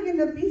of like in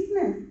the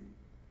business.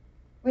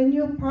 When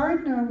you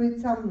partner with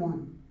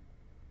someone.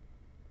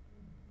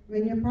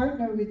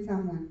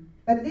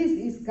 But this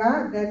is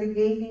God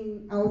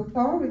delegating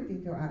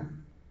authority to us.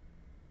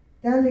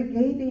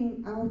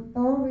 Delegating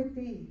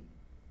authority.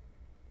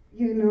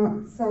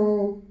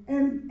 So,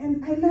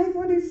 and I like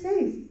what it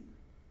says.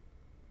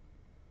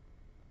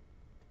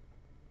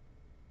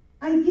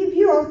 I give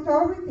you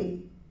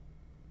authority.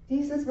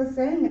 Jesus was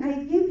saying,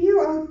 I give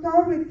you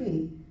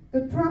authority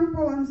to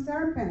trample on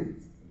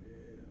serpents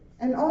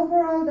and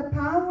over all the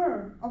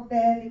power of the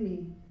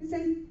enemy. He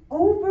says,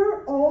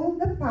 over all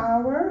the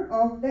power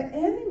of the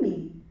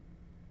enemy.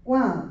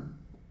 Wow.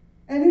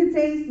 And it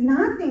says,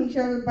 nothing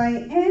shall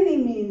by any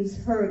means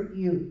hurt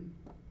you.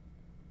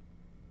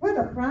 What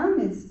a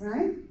promise,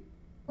 right?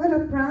 What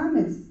a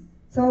promise.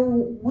 So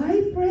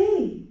why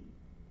pray?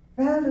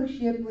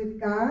 Fellowship with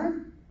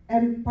God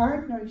and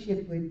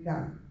partnership with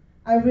God.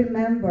 I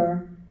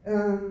remember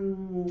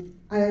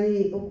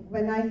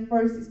when I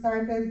first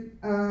started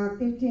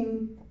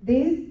teaching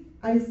this,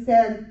 I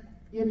said,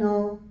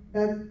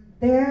 that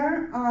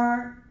there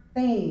are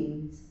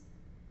things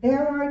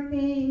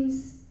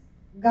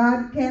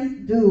God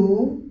can't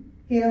do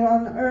here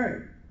on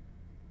earth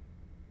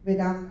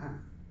without us.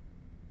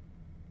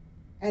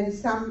 And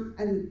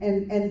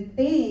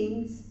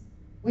things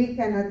we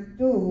cannot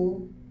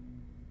do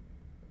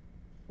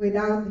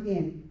without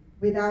Him,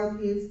 without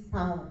His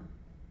power.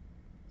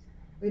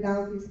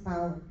 Without His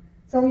power.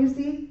 So you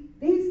see,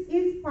 this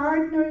is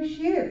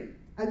partnership.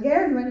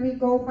 Again, when we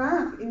go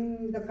back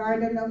in the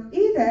Garden of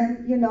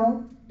Eden,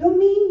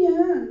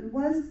 dominion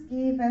was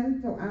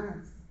given to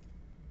us.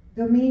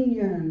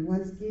 Dominion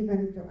was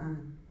given to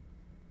us.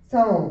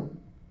 So,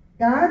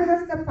 God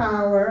has the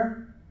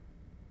power,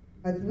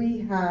 but we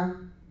have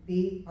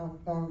the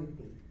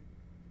authority.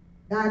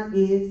 That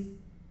is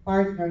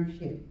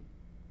partnership.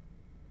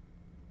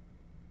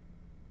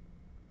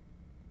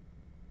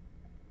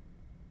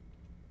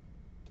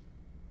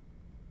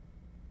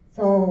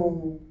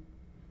 So,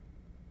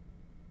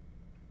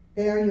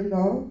 there you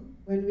go,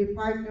 when we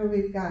partner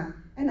with God.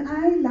 And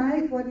I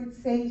like what it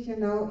says,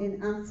 in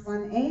Acts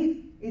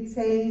 1:8. It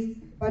says,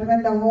 "But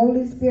when the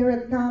Holy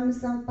Spirit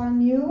comes upon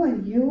you,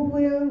 and you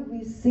will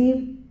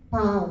receive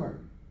power."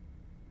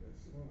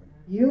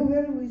 You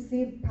will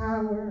receive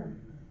power,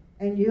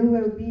 and you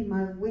will be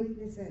my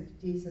witnesses,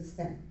 Jesus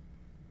said.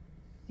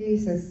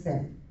 Jesus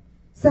said.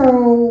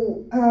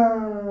 So,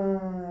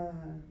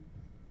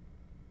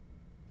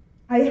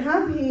 I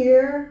have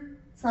here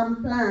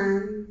some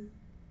plans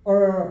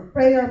or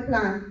prayer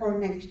plan for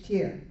next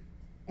year.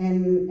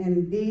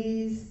 And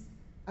these,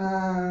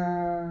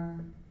 I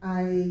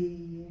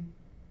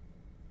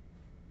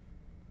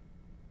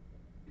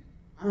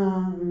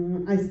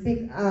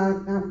speak,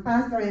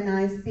 Pastor and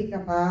I speak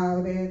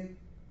about it,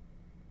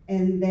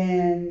 and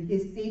then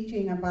he's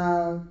teaching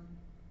about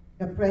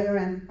the prayer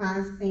and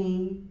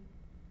fasting.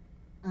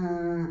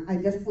 I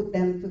just put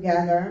them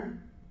together,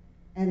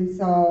 and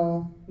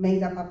so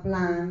made up a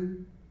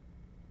plan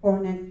for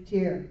next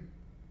year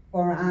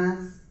for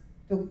us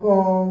to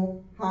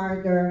go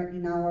harder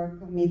in our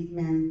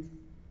commitment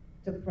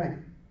to pray.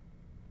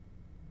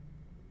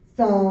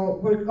 So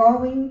we're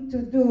going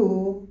to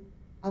do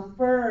a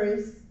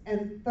first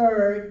and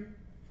third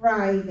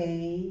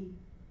Friday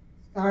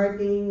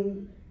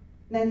starting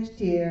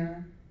next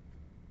year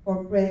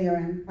for prayer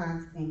and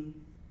fasting.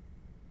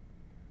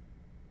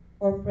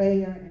 For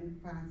prayer and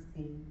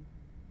fasting.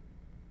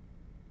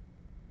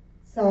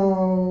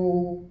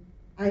 So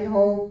I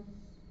hope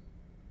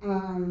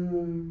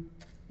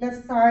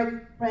let's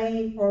start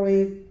praying for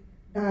it,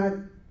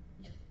 that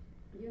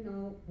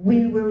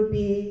we will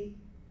be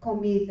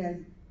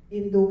committed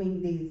in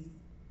doing this,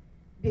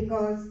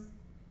 because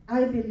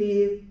I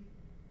believe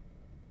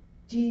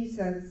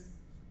Jesus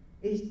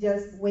is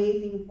just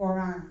waiting for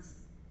us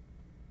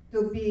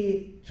to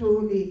be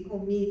truly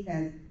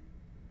committed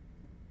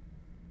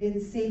in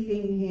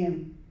seeking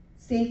Him,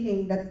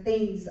 seeking the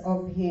things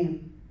of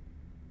Him,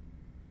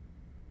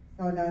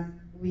 so that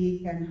we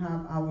can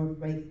have our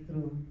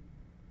breakthrough.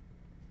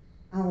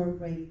 Our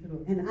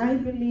breakthrough. And I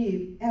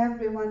believe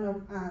every one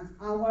of us,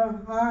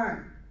 our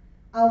heart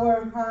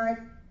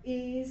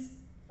is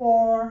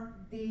for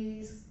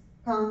this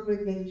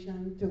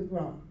congregation to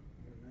grow.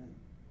 Amen.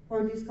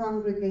 For this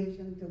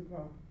congregation to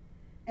grow.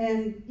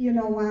 And you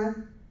know what?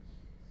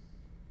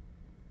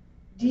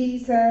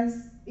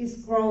 Jesus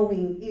is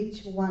growing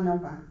each one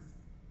of us.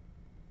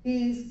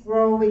 He is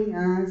growing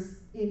us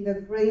in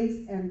the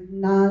grace and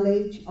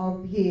knowledge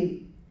of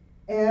Him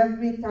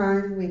every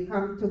time we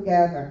come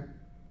together.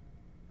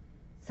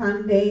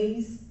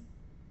 Sundays,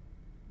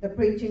 the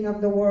preaching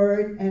of the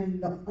Word,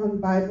 and on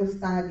Bible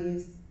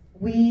studies,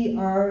 we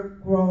are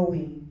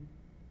growing.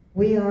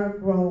 We are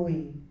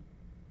growing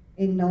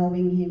in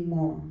knowing Him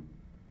more.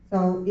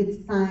 So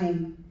it's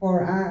time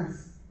for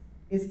us.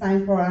 It's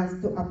time for us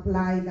to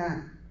apply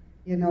that,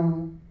 in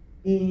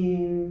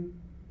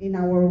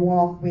our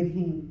walk with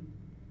Him.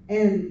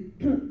 And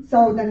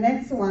so the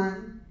next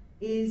one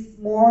is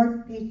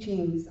more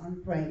teachings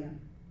on prayer.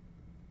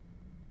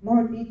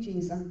 More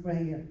teachings on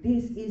prayer.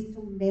 This is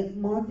to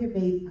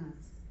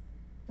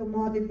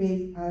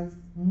motivate us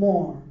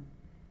more.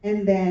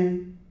 And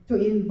then to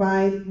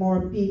invite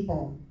more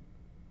people.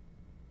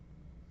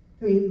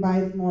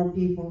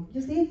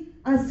 You see,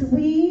 as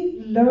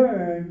we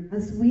learn,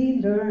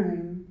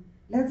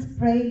 let's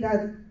pray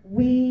that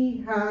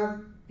we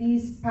have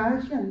this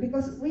passion,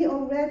 because we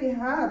already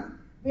have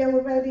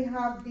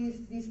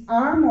this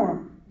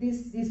armor,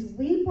 this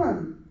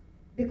weapon,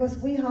 because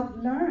we have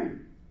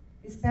learned,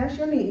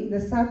 especially in the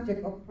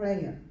subject of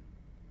prayer.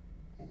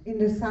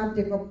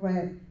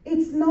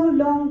 It's no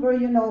longer,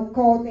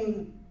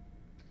 quoting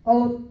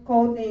a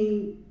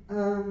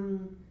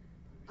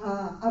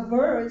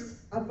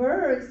verse of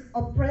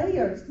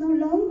prayers, no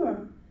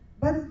longer.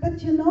 But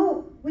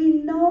we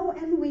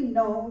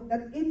know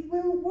that it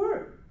will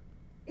work.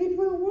 It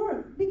will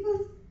work.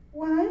 Because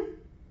why?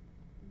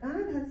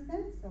 God has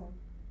said so.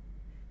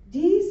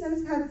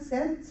 Jesus had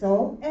said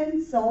so,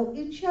 and so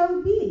it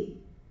shall be.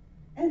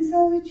 And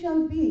so it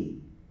shall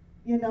be.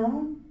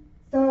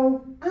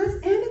 So ask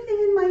anything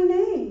in my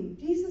name,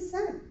 Jesus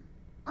said.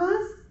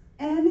 Ask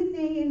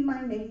anything in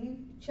my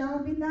name, it shall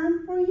be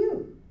done for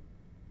you.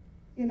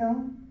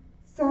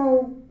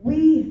 So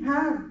we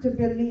have to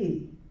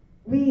believe.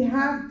 We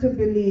have to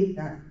believe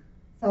that.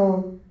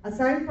 So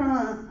aside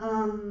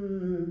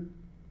from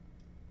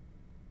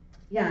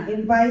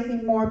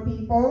inviting more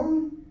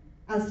people,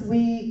 as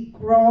we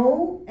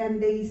grow and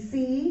they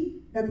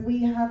see that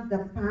we have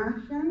the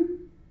passion,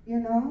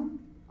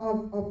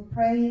 of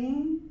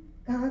praying,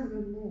 God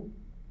will move.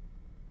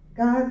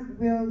 God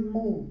will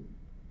move.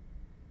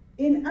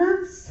 In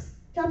Acts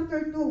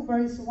chapter 2,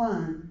 verse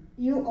 1,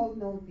 you all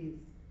know this.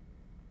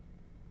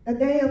 The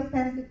day of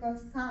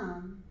Pentecost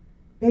come,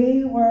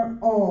 they were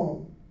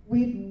all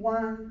with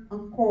one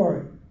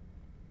accord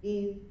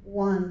in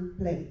one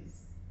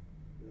place.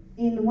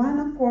 In one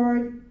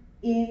accord,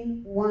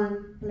 in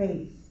one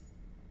place.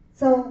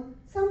 So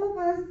some of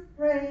us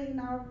pray in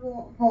our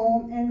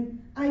home, and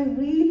I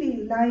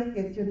really like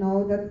it,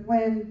 that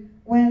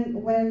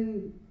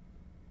when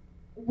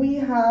we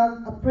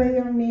have a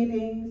prayer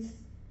meetings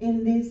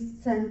in this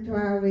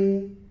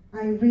sanctuary,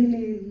 I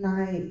really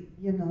like,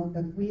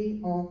 that we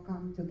all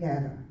come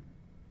together.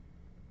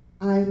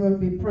 I will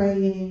be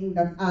praying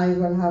that I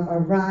will have a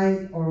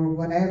ride or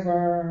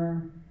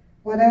whatever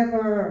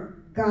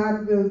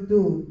God will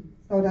do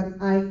so that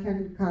I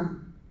can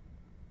come.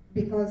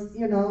 Because,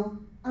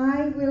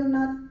 I will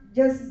not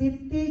just be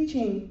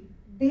teaching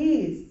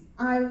this.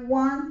 I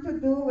want to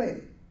do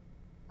it.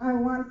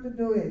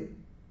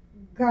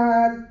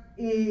 God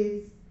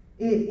is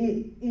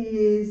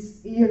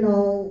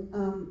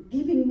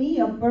giving me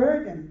a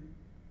burden.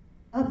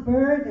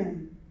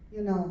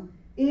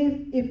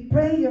 If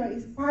prayer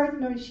is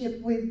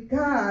partnership with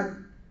God,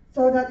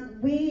 so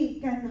that we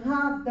can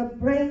have the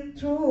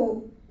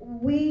breakthrough,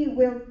 we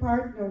will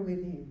partner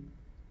with Him.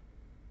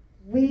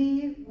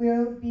 We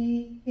will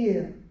be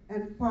here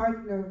and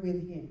partner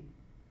with Him,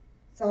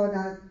 so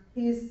that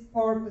His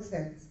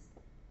purposes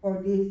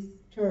for this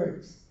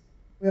church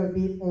will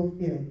be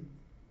fulfilled.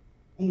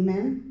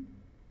 Amen?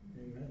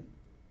 Amen.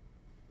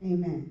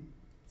 Amen.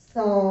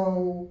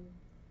 So,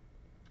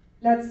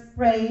 let's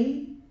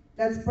pray.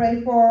 Let's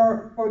pray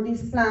for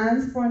these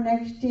plans for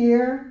next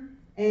year,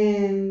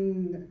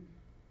 and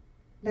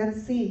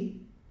let's see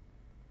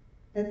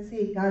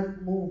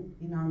God move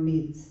in our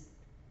midst.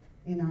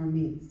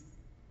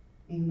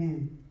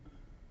 Amen.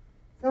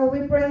 So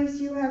we praise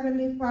you,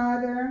 Heavenly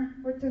Father,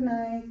 for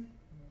tonight.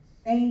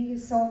 Thank you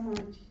so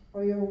much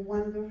for your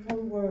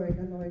wonderful word,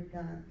 Lord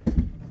God,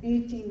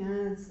 teaching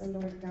us,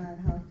 Lord God,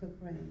 how to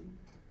pray.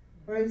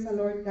 First,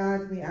 Lord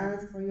God, we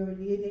ask for your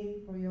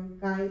leading, for your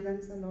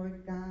guidance,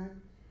 Lord God.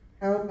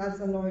 Help us,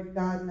 Lord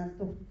God, not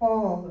to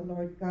fall,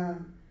 Lord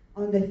God,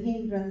 on the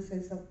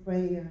hindrances of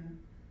prayer,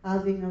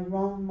 having a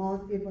wrong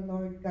motive,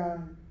 Lord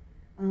God,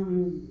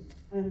 and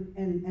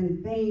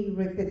vain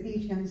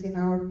repetitions in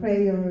our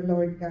prayer,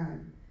 Lord God.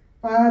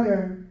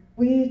 Father,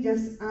 we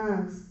just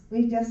ask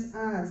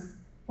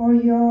for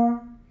your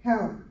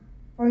help,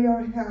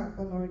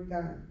 O Lord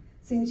God.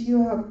 Since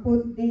you have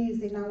put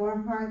these in our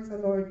hearts, O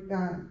Lord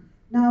God,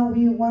 now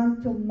we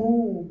want to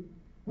move.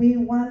 We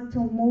want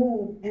to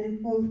move and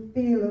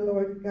fulfill, O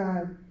Lord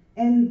God,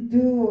 and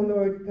do, O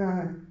Lord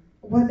God,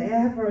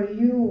 whatever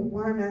you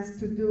want us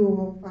to do,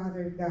 O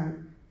Father God.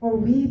 For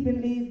we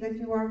believe that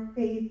you are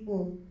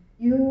faithful.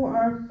 You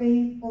are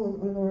faithful,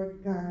 O Lord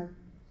God.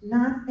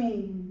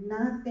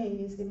 Nothing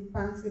is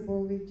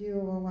impossible with you,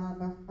 O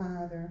Abba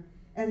Father.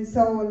 And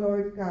so, O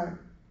Lord God,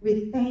 we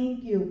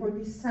thank you for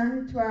this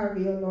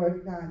sanctuary, O Lord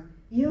God.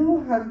 You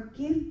have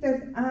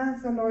gifted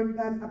us, O Lord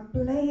God, a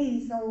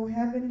place, O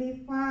Heavenly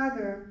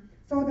Father,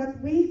 so that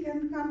we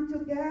can come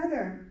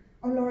together,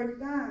 O Lord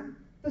God,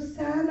 to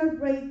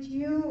celebrate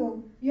you,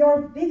 your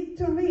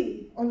victory,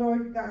 O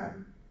Lord God.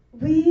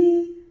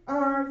 We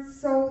are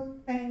so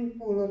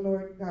thankful, O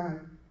Lord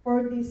God,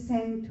 for this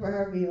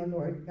sanctuary, O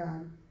Lord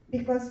God,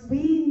 because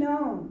we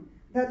know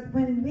that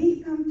when we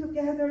come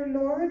together,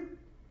 Lord,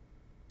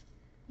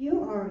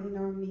 you are in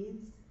our midst.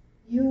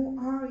 You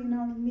are in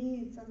our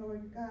midst, O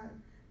Lord God.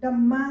 The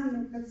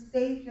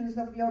manifestations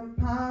of your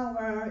power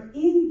are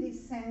in this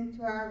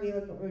sanctuary,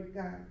 O Lord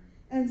God.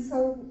 And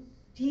so,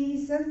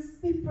 Jesus,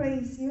 we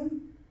praise you.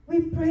 We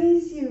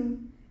praise you.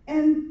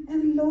 And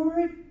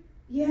Lord,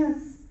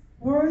 yes,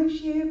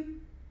 worship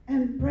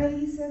and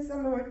praises, O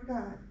Lord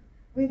God,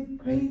 with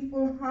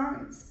grateful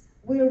hearts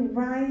will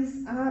rise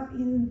up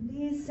in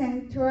this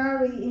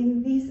sanctuary,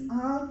 in this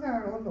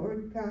altar, O Lord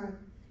God.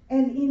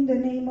 And in the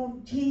name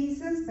of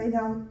Jesus, by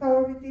the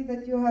authority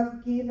that you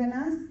have given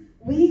us,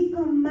 we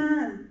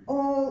command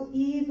all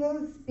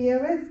evil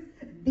spirits,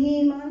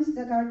 demons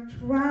that are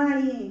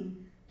trying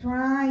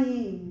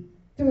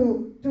to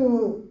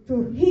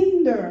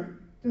hinder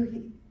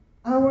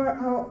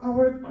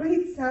our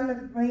great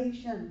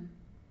celebration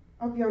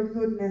of your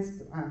goodness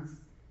to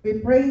us. We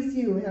praise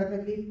you,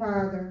 Heavenly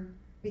Father.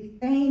 We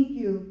thank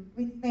you.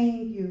 We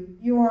thank you.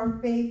 You are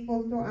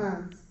faithful to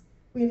us.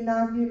 We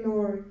love you,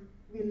 Lord.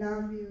 We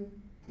love you.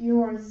 You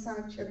are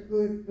such a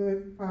good, good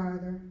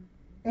Father.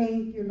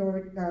 Thank you,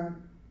 Lord God.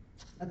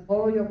 And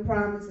all your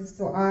promises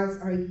to us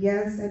are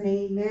yes and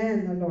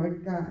amen, O Lord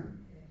God.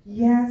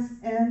 Yes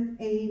and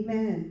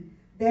amen.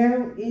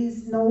 There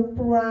is no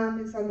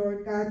promise, O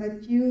Lord God, that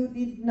you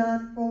did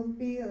not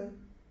fulfill.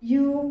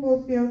 You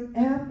fulfilled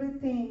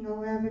everything,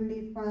 O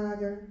Heavenly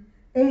Father.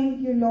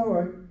 Thank you,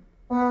 Lord.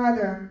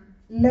 Father,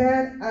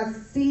 let us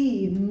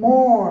see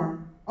more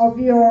of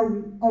your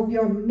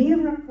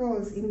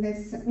miracles in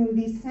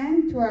this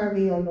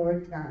sanctuary, O Lord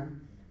God.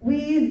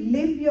 We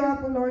lift you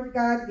up, O Lord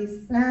God, these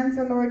plans,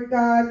 O Lord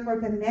God, for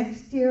the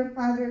next year,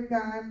 Father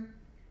God.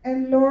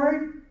 And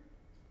Lord,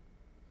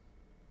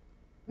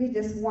 we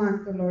just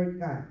want, O Lord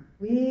God,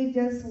 we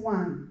just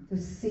want to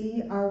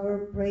see our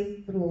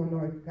breakthrough, O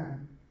Lord God.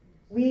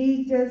 We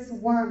just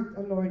want,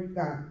 O Lord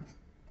God,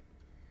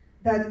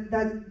 that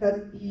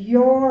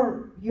your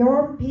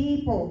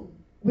people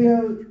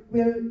will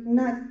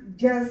not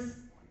just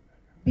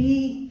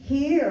be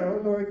here, O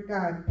Lord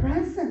God,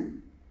 present,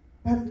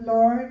 but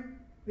Lord,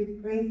 with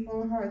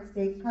grateful hearts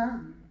they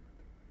come,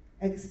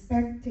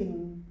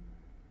 expecting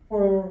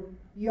for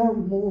your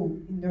move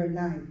in their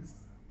lives.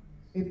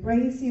 We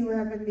praise you,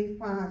 Heavenly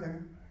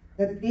Father,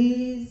 that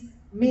this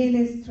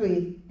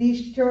ministry,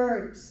 this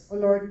church, O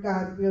Lord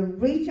God, will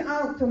reach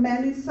out to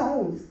many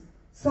souls,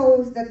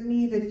 souls that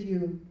needed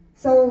you,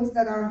 souls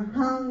that are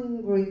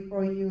hungry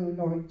for you,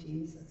 Lord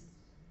Jesus.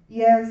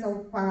 Yes, O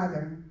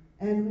Father,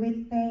 and we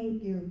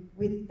thank you.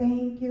 We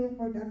thank you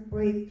for that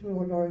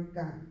breakthrough, Lord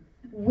God.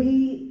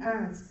 We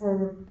ask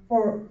for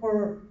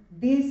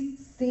these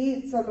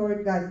seats, O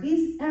Lord God,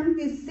 these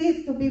empty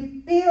seats to be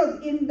filled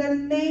in the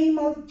name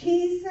of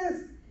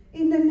Jesus.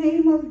 In the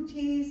name of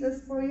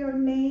Jesus, for your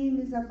name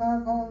is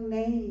above all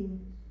name.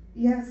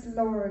 Yes,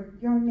 Lord,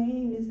 your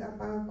name is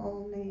above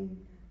all name.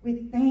 We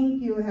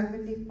thank you,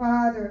 Heavenly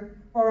Father,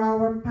 for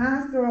our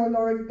pastor, O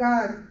Lord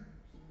God.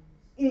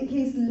 In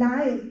his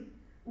life,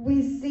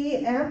 we see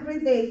every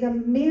day the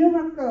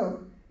miracle,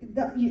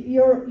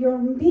 your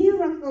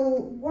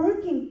miracle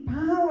working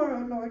power,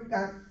 O Lord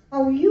God.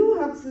 How you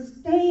have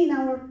sustained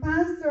our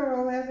pastor,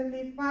 O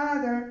Heavenly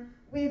Father,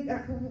 with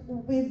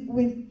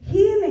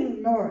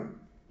healing, Lord.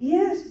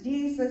 Yes,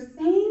 Jesus,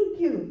 thank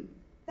you.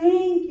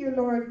 Thank you,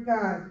 Lord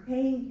God.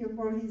 Thank you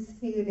for his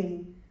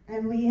healing.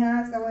 And we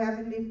ask, O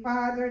Heavenly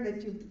Father,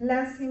 that you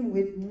bless him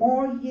with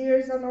more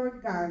years, O Lord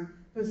God,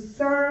 to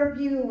serve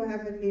you,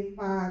 Heavenly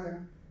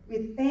Father. We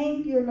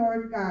thank you,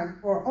 Lord God,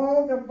 for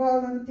all the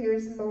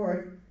volunteers,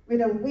 Lord,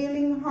 with a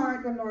willing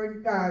heart, O Lord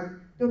God,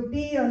 to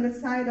be on the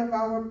side of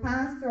our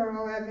pastor,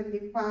 O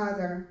Heavenly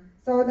Father,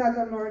 so that,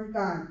 O Lord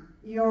God,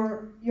 your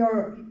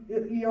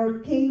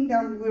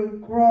kingdom will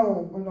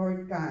grow, O Lord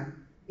God,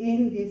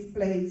 in this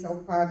place, O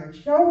Father.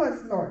 Show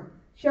us, Lord.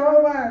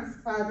 Show us,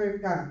 Father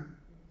God,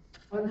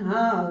 on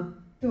how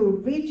to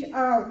reach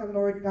out, O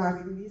Lord God,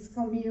 in this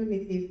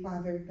community,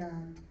 Father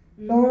God.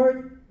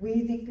 Lord,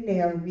 we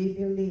declare we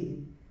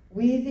believe.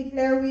 We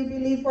declare we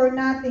believe, for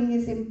nothing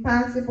is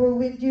impossible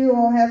with you,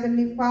 O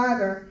Heavenly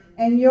Father.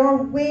 And your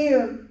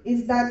will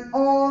is that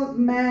all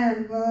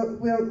men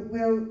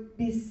will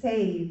be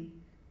saved,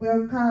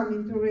 will come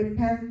into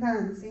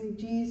repentance in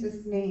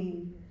Jesus'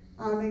 name.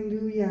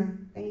 Hallelujah.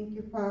 Thank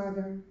you,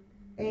 Father.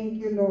 Thank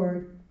you,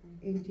 Lord.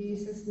 In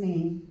Jesus'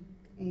 name,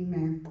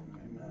 amen.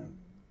 Amen.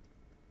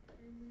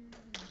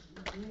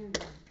 Amen.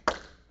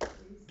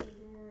 Praise the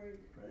Lord.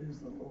 Praise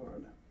the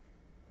Lord.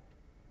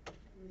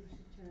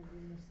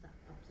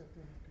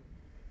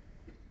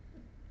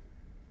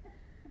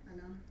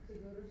 Ano?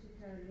 Siguro si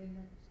Charlie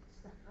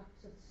na-stuck up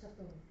sa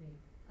turkey.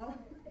 Oh.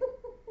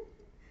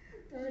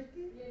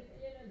 Turkey?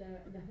 You know,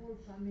 the whole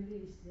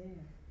family is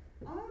there.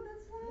 Oh,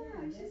 that's why.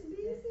 Yeah, She's that's-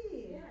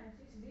 busy. Yeah,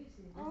 she's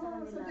busy.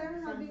 Oh, so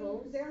they're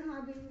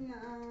having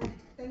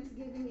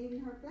Thanksgiving in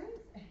her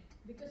place?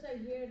 Because I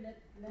hear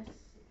that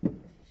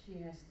she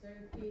has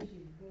turkey, she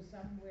goes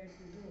somewhere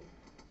to do.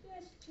 She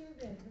has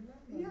children,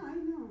 remember? Yeah, I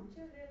know.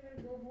 Children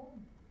will go home,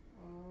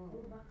 go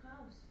Oh. back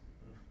house.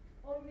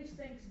 Always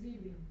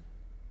Thanksgiving.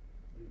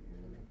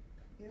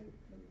 Yep.